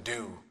to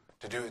do.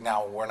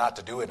 Now, we're not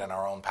to do it in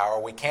our own power.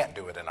 We can't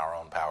do it in our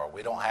own power.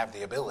 We don't have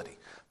the ability.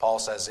 Paul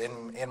says,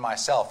 in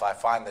myself I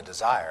find the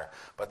desire,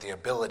 but the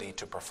ability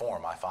to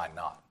perform I find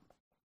not.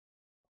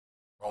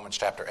 Romans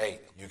chapter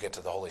 8, you get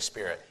to the Holy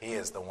Spirit. He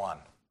is the one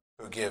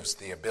who gives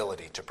the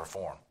ability to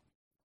perform.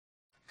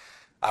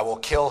 I will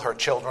kill her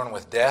children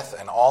with death,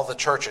 and all the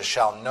churches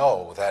shall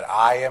know that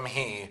I am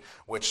He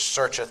which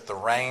searcheth the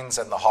reins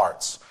and the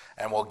hearts,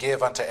 and will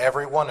give unto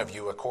every one of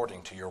you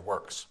according to your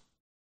works.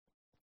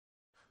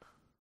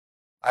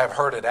 I have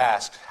heard it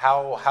asked,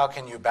 how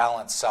can you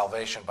balance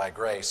salvation by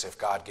grace if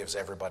God gives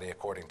everybody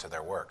according to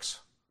their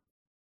works?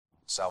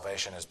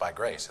 Salvation is by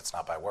grace, it's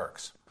not by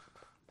works.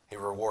 He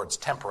rewards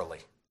temporally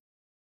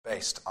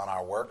based on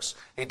our works.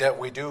 We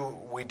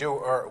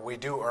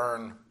do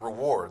earn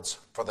rewards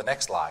for the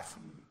next life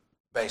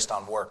based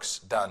on works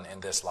done in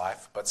this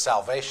life, but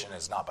salvation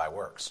is not by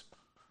works.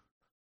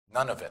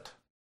 None of it.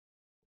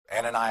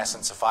 Ananias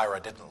and Sapphira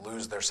didn't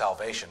lose their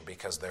salvation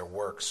because their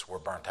works were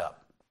burnt up.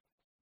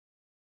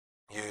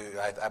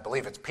 I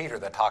believe it's Peter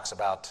that talks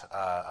about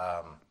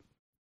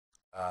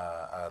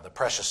the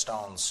precious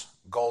stones,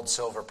 gold,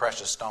 silver,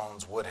 precious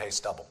stones, wood, hay,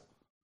 stubble.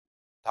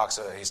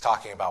 He's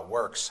talking about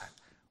works.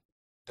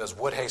 Does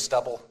wood, hay,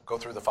 stubble go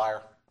through the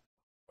fire,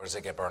 or does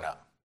it get burned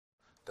up?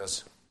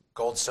 Does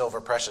gold, silver,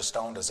 precious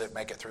stone, does it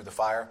make it through the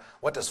fire?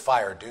 What does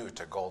fire do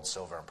to gold,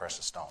 silver, and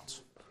precious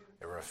stones?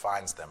 It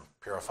refines them,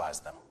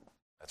 purifies them.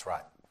 That's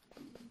right.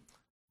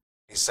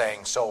 He's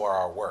saying, so are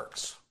our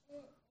works.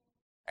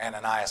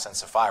 Ananias and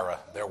Sapphira,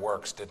 their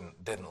works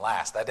didn't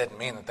last. That didn't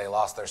mean that they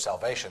lost their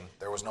salvation.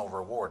 There was no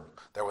reward.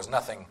 There was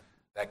nothing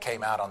that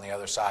came out on the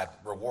other side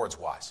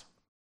rewards-wise.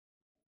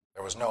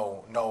 There was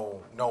no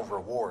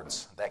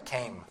rewards that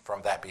came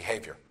from that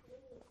behavior.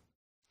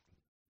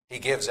 He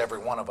gives every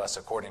one of us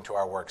according to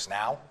our works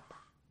now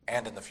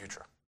and in the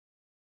future.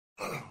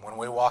 When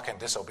we walk in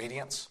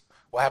disobedience,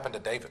 what happened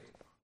to David,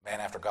 man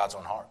after God's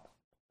own heart?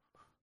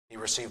 He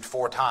received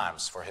 4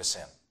 times for his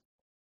sin.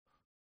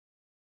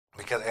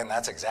 And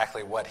that's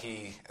exactly what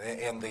he,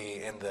 in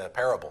the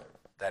parable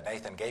that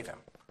Nathan gave him,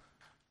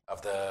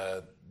 of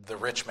the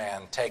rich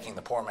man taking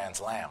the poor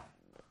man's lamb.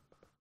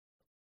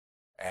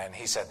 And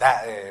he said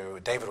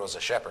that, David was a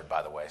shepherd,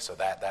 by the way, so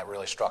that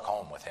really struck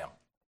home with him.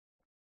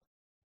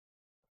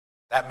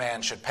 That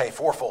man should pay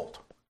 4-fold.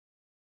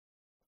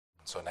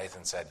 So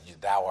Nathan said,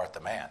 thou art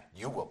the man,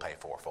 you will pay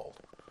 4-fold.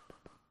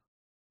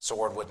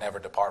 Sword would never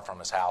depart from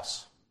his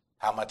house.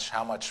 How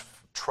much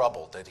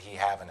trouble did he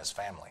have in his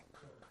family?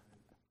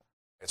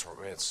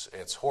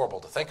 It's horrible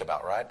to think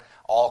about, right?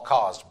 All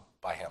caused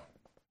by him,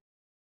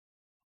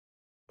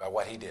 by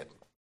what he did.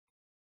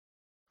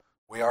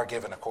 We are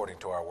given according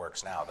to our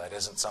works now. That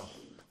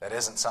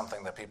isn't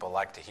something that people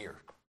like to hear,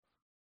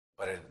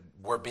 but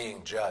we're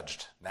being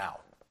judged now.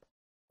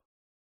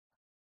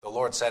 The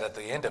Lord said at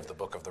the end of the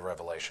book of the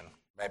Revelation,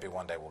 maybe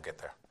one day we'll get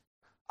there,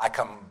 I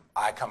come,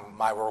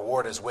 my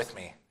reward is with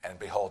me, and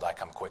behold, I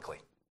come quickly.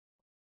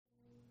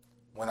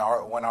 When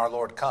our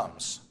Lord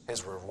comes,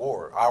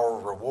 our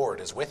reward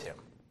is with him.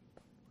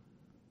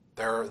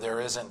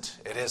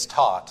 It is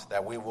taught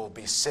that we will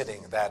be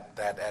sitting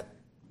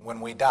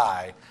when we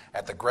die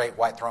at the great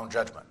white throne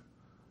judgment.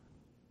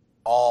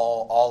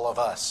 All of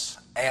us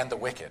and the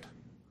wicked.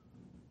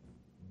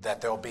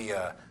 That there'll be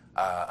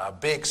a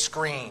big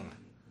screen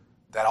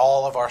that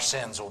all of our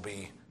sins will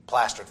be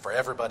plastered for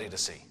everybody to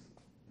see.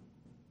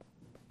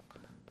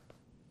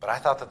 But I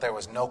thought that there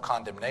was no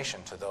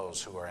condemnation to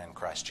those who are in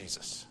Christ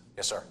Jesus.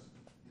 Yes, sir.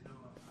 You know,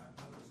 I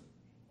noticed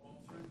all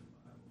through the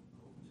Bible,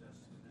 Old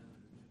Testament and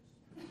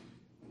New Testament,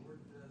 the Lord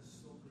does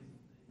so many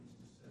things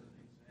to set an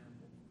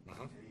example.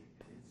 Mm-hmm.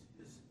 And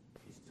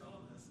he's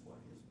telling us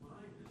what his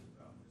mind is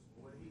about this,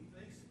 what he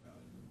thinks about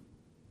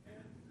it.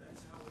 And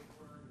that's how we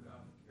learn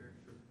about the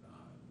character of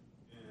God.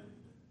 And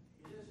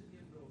his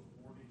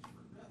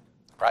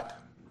Right.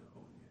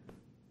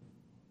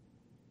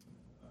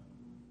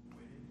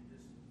 When it is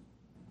the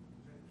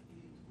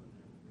key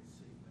whenever we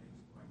see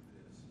things like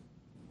this,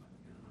 like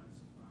Ananias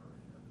and Sapphira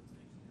and other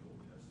things in the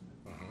Old Testament,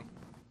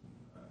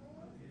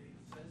 it even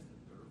says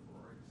that they're for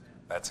our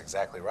example. That's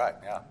exactly right,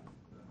 yeah.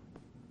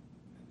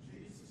 And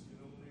Jesus,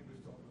 when he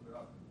was talking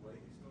about the way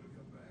he's going to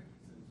come back,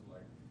 he says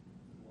like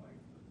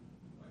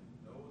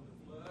Noah and the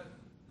flood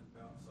and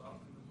Mount Sodom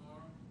and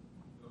Gomorrah,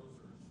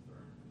 those are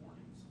stern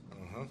warnings.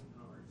 And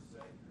our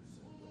Savior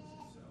said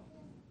those himself.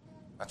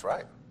 That's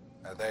right.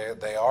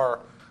 They are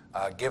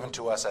given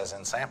to us as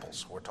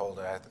ensamples. We're told,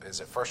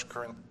 is it 1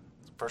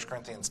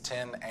 Corinthians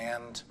 10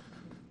 and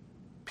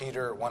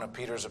Peter, one of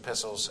Peter's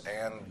epistles,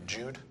 and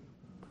Jude,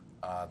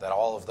 that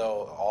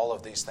all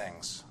of these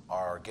things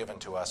are given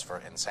to us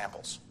for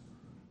ensamples.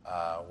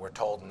 We're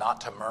told not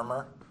to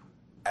murmur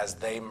as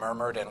they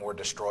murmured and were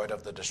destroyed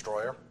of the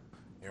destroyer.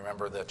 You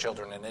remember the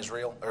children in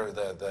Israel, or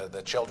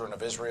the children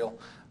of Israel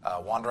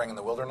wandering in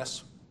the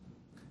wilderness?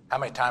 How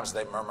many times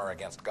did they murmur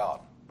against God?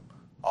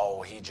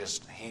 Oh, he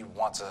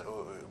wants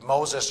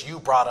Moses, you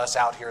brought us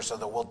out here so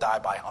that we'll die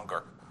by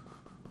hunger.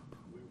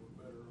 We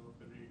were better off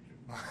in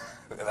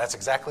Egypt. That's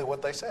exactly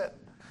what they said.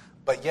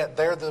 But yet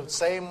they're the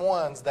same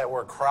ones that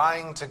were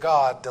crying to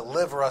God,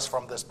 deliver us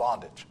from this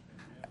bondage.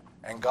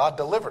 And God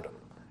delivered them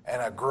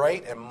in a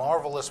great and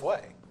marvelous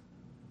way.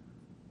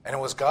 And it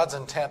was God's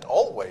intent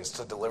always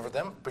to deliver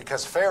them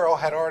because Pharaoh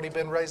had already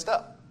been raised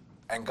up.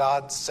 And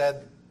God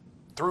said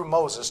through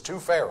Moses to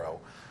Pharaoh,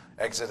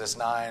 Exodus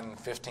 9,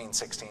 15,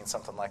 16,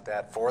 something like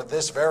that, for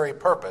this very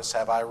purpose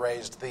have I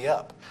raised thee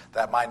up,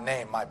 that my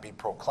name might be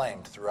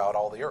proclaimed throughout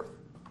all the earth.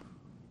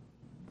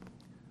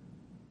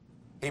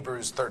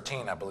 Hebrews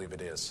 13, I believe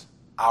it is.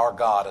 Our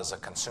God is a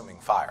consuming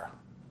fire.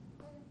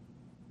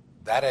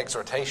 That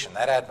exhortation,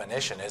 that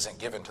admonition isn't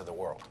given to the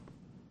world.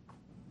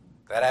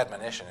 That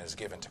admonition is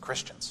given to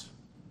Christians.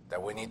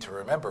 That we need to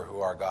remember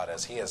who our God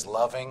is. He is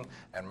loving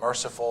and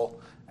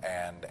merciful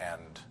and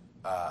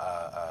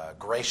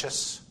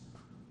gracious.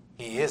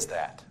 He is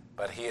that.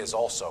 But he is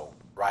also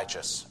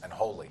righteous and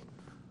holy.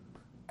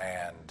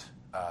 And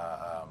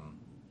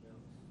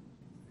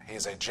he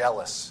is a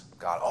jealous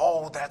God.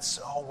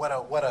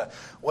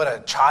 What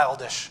a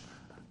childish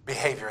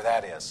behavior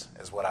that is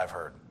what I've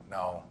heard.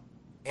 No,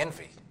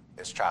 envy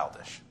is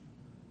childish.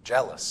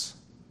 Jealous.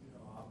 You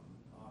know,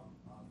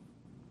 I'm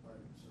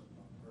very certain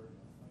I've heard,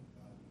 I think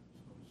God was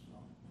going to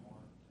stop the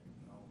heart,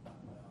 taking all my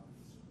mouth,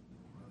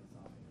 because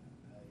I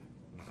had my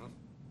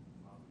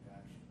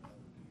reaction to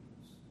other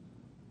people's,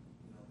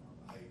 my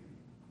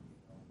behavior,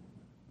 thank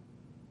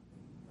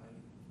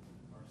you for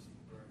the mercy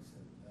and grace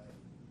every day,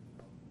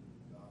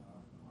 God, I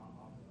was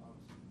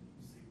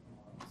see my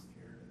heart, I'm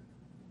scared of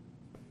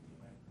getting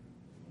angry,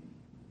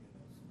 so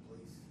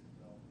please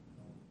don't,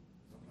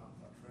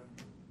 sometimes I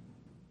tremble.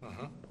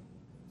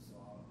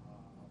 So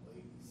I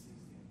believe he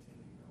sees the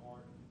intent of your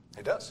heart.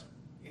 He does.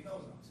 He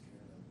knows I'm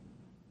scared of him.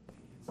 He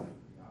gets angry.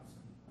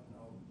 I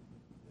know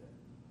that,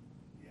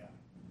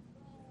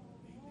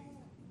 he needs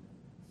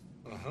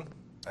to.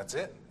 That's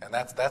it. And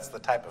that's the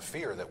type of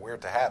fear that we're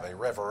to have, a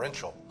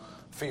reverential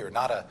fear,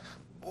 not a,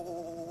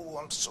 oh,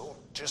 I'm so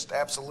just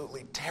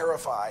absolutely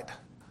terrified.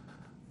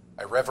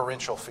 A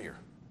reverential fear.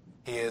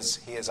 He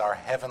is our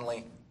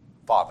heavenly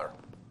Father.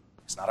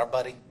 He's not our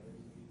buddy.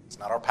 He's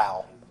not our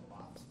pal.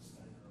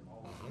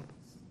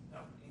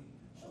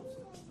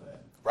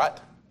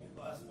 Right.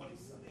 That's what he's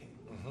saying.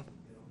 No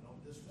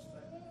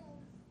disrespect.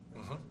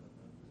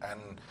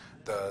 And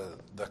the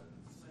At the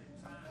same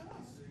time,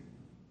 we see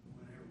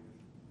whenever we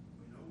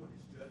know what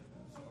his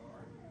judgments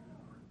are in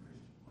our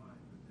Christian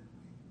life, but then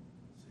we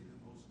see the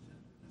most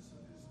tenderness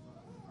of his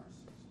love and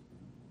mercies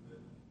that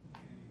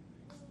can't even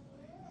be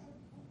explained.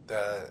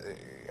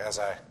 as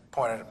I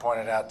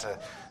pointed out to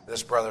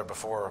this brother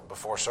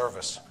before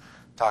service,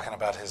 talking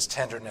about his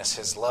tenderness,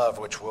 his love,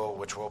 which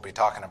we'll be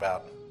talking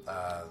about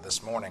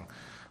this morning.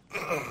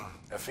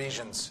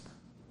 Ephesians,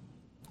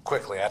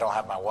 quickly, I don't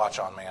have my watch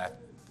on me. I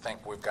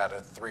think we've got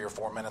 3 or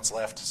 4 minutes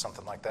left,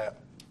 something like that.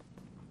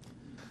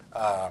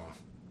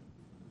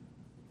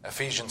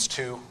 Ephesians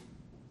 2,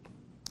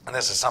 and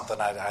this is something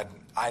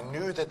I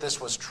knew that this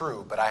was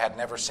true, but I had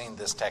never seen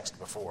this text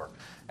before.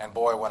 And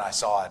boy, when I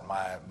saw it,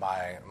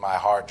 my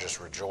heart just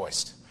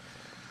rejoiced.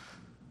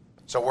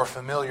 So we're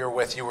familiar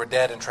with, you were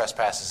dead in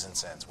trespasses and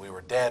sins. We were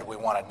dead. We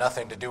wanted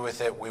nothing to do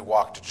with it. We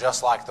walked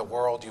just like the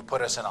world. You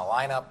put us in a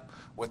lineup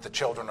with the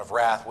children of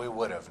wrath. We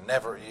would have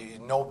never,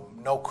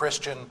 no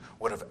Christian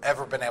would have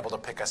ever been able to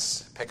pick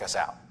us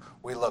out.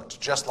 We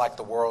looked just like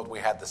the world. We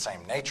had the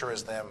same nature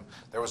as them.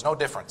 There was no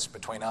difference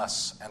between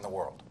us and the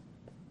world.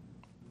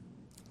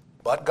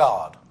 But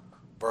God,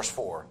 verse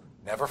 4,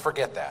 never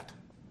forget that.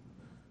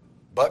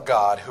 But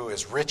God, who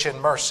is rich in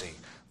mercy,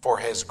 for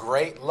his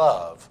great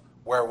love,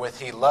 wherewith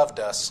he loved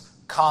us,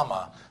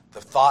 comma, the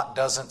thought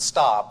doesn't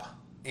stop,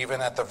 even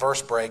at the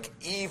verse break,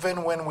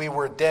 even when we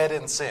were dead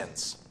in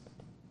sins.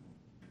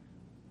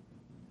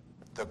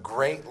 The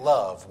great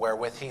love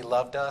wherewith he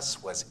loved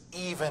us was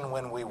even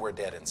when we were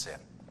dead in sin.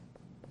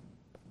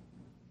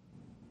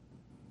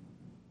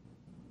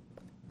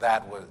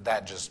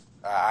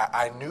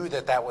 I knew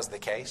that was the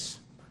case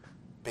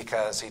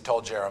because he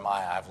told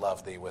Jeremiah, I've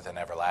loved thee with an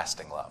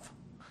everlasting love.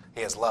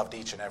 He has loved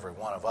each and every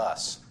one of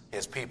us,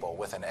 his people,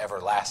 with an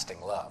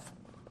everlasting love.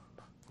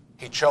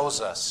 He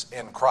chose us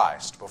in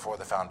Christ before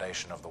the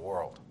foundation of the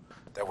world,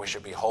 that we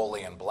should be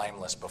holy and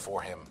blameless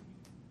before him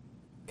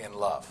in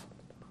love.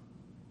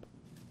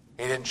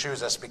 He didn't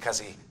choose us because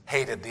he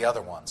hated the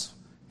other ones.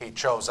 He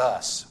chose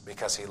us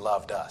because he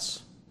loved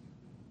us.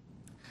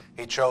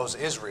 He chose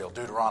Israel,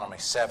 Deuteronomy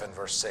 7,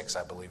 verse 6,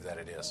 I believe that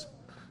it is.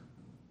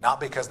 Not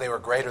because they were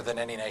greater than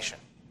any nation,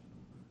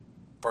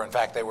 for in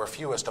fact they were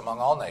fewest among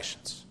all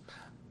nations,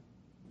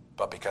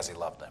 but because he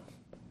loved them.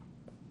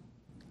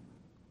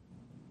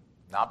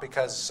 Not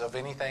because of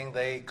anything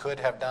they could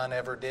have done,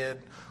 ever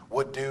did,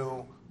 would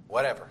do,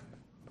 whatever.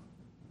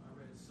 I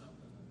read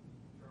something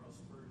that Charles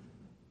Spurgeon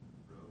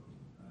wrote.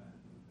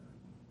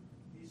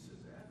 He says,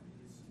 after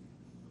you see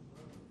the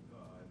love of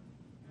God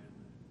and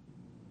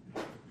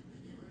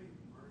the great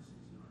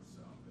mercies in our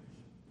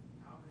salvation,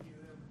 how can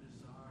you ever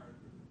desire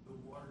the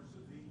waters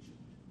of Egypt?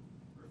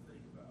 Or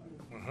think about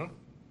it. Mm-hmm.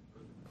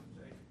 Or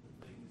take the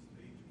things of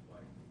Egypt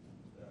like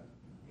the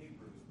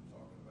Hebrews were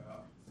talking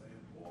about,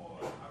 saying, boy,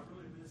 I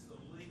really miss the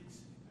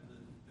links and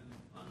the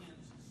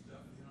onions and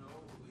stuff, that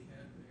we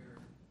had there.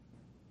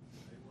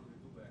 They wanted to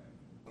go back.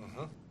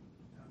 Mm-hmm.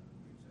 How can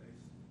we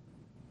taste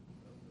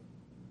of the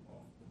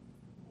awful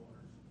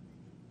waters of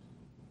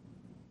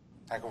Egypt?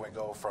 How can we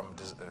go from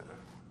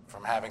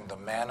having the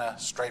manna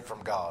straight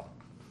from God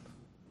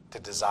to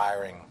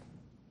desiring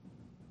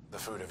the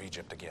food of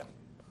Egypt again?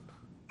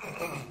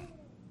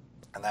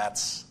 And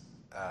that's,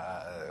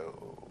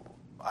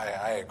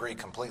 I agree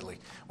completely.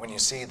 When you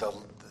see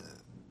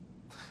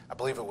I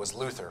believe it was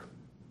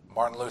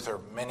Martin Luther,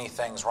 many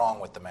things wrong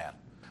with the man,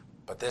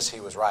 but this he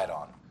was right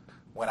on.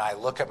 When I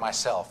look at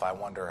myself, I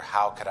wonder,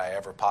 how could I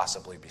ever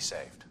possibly be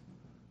saved?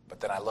 But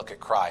then I look at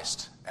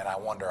Christ, and I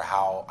wonder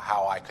how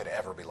I could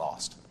ever be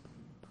lost.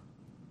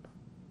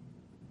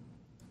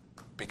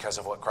 Because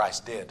of what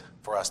Christ did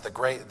for us.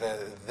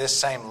 This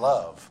same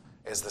love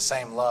is the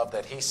same love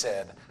that he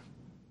said,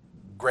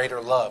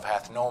 greater love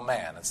hath no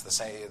man. It's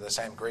the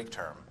same Greek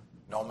term.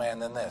 No man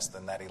than this,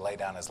 than that he lay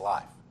down his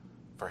life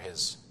for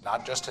his,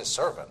 not just his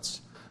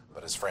servants,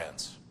 but his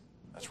friends.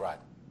 That's right.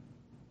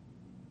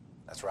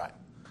 That's right.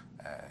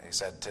 He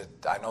said,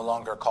 I no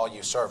longer call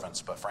you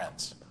servants, but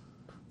friends.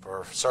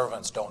 For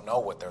servants don't know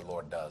what their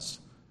Lord does,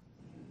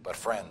 but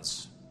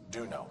friends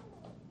do know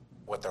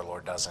what their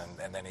Lord does.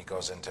 And then he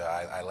goes into,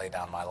 I lay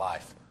down my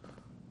life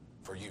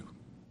for you.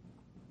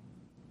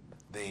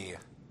 The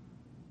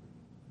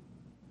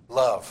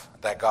love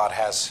that God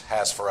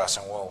has for us,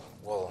 and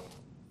we'll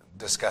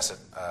discuss it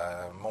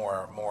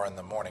more in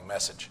the morning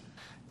message,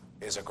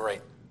 is a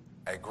great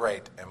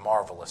and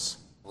marvelous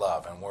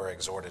love, and we're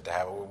exhorted to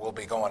have it. We'll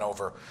be going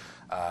over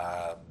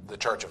the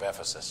church of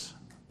Ephesus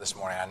this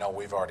morning. I know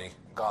we've already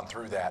gone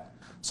through that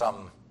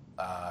some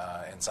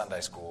in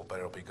Sunday school, but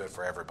it'll be good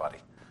for everybody.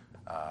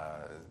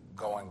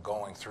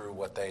 Going through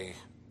what they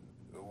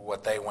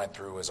went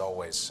through is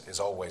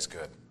always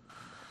good.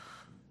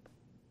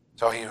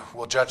 So he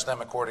will judge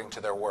them according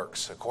to their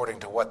works, according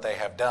to what they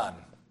have done,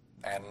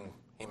 and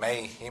he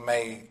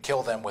may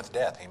kill them with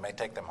death. He may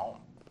take them home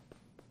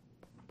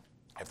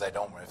if they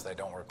don't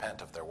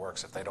repent of their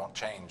works, if they don't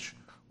change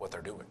what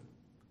they're doing.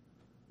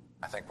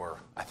 I think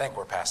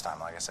we're past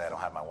time. Like I said, I don't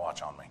have my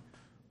watch on me.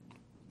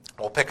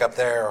 We'll pick up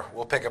there.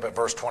 We'll pick up at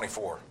verse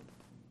 24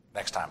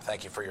 next time.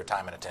 Thank you for your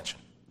time and attention.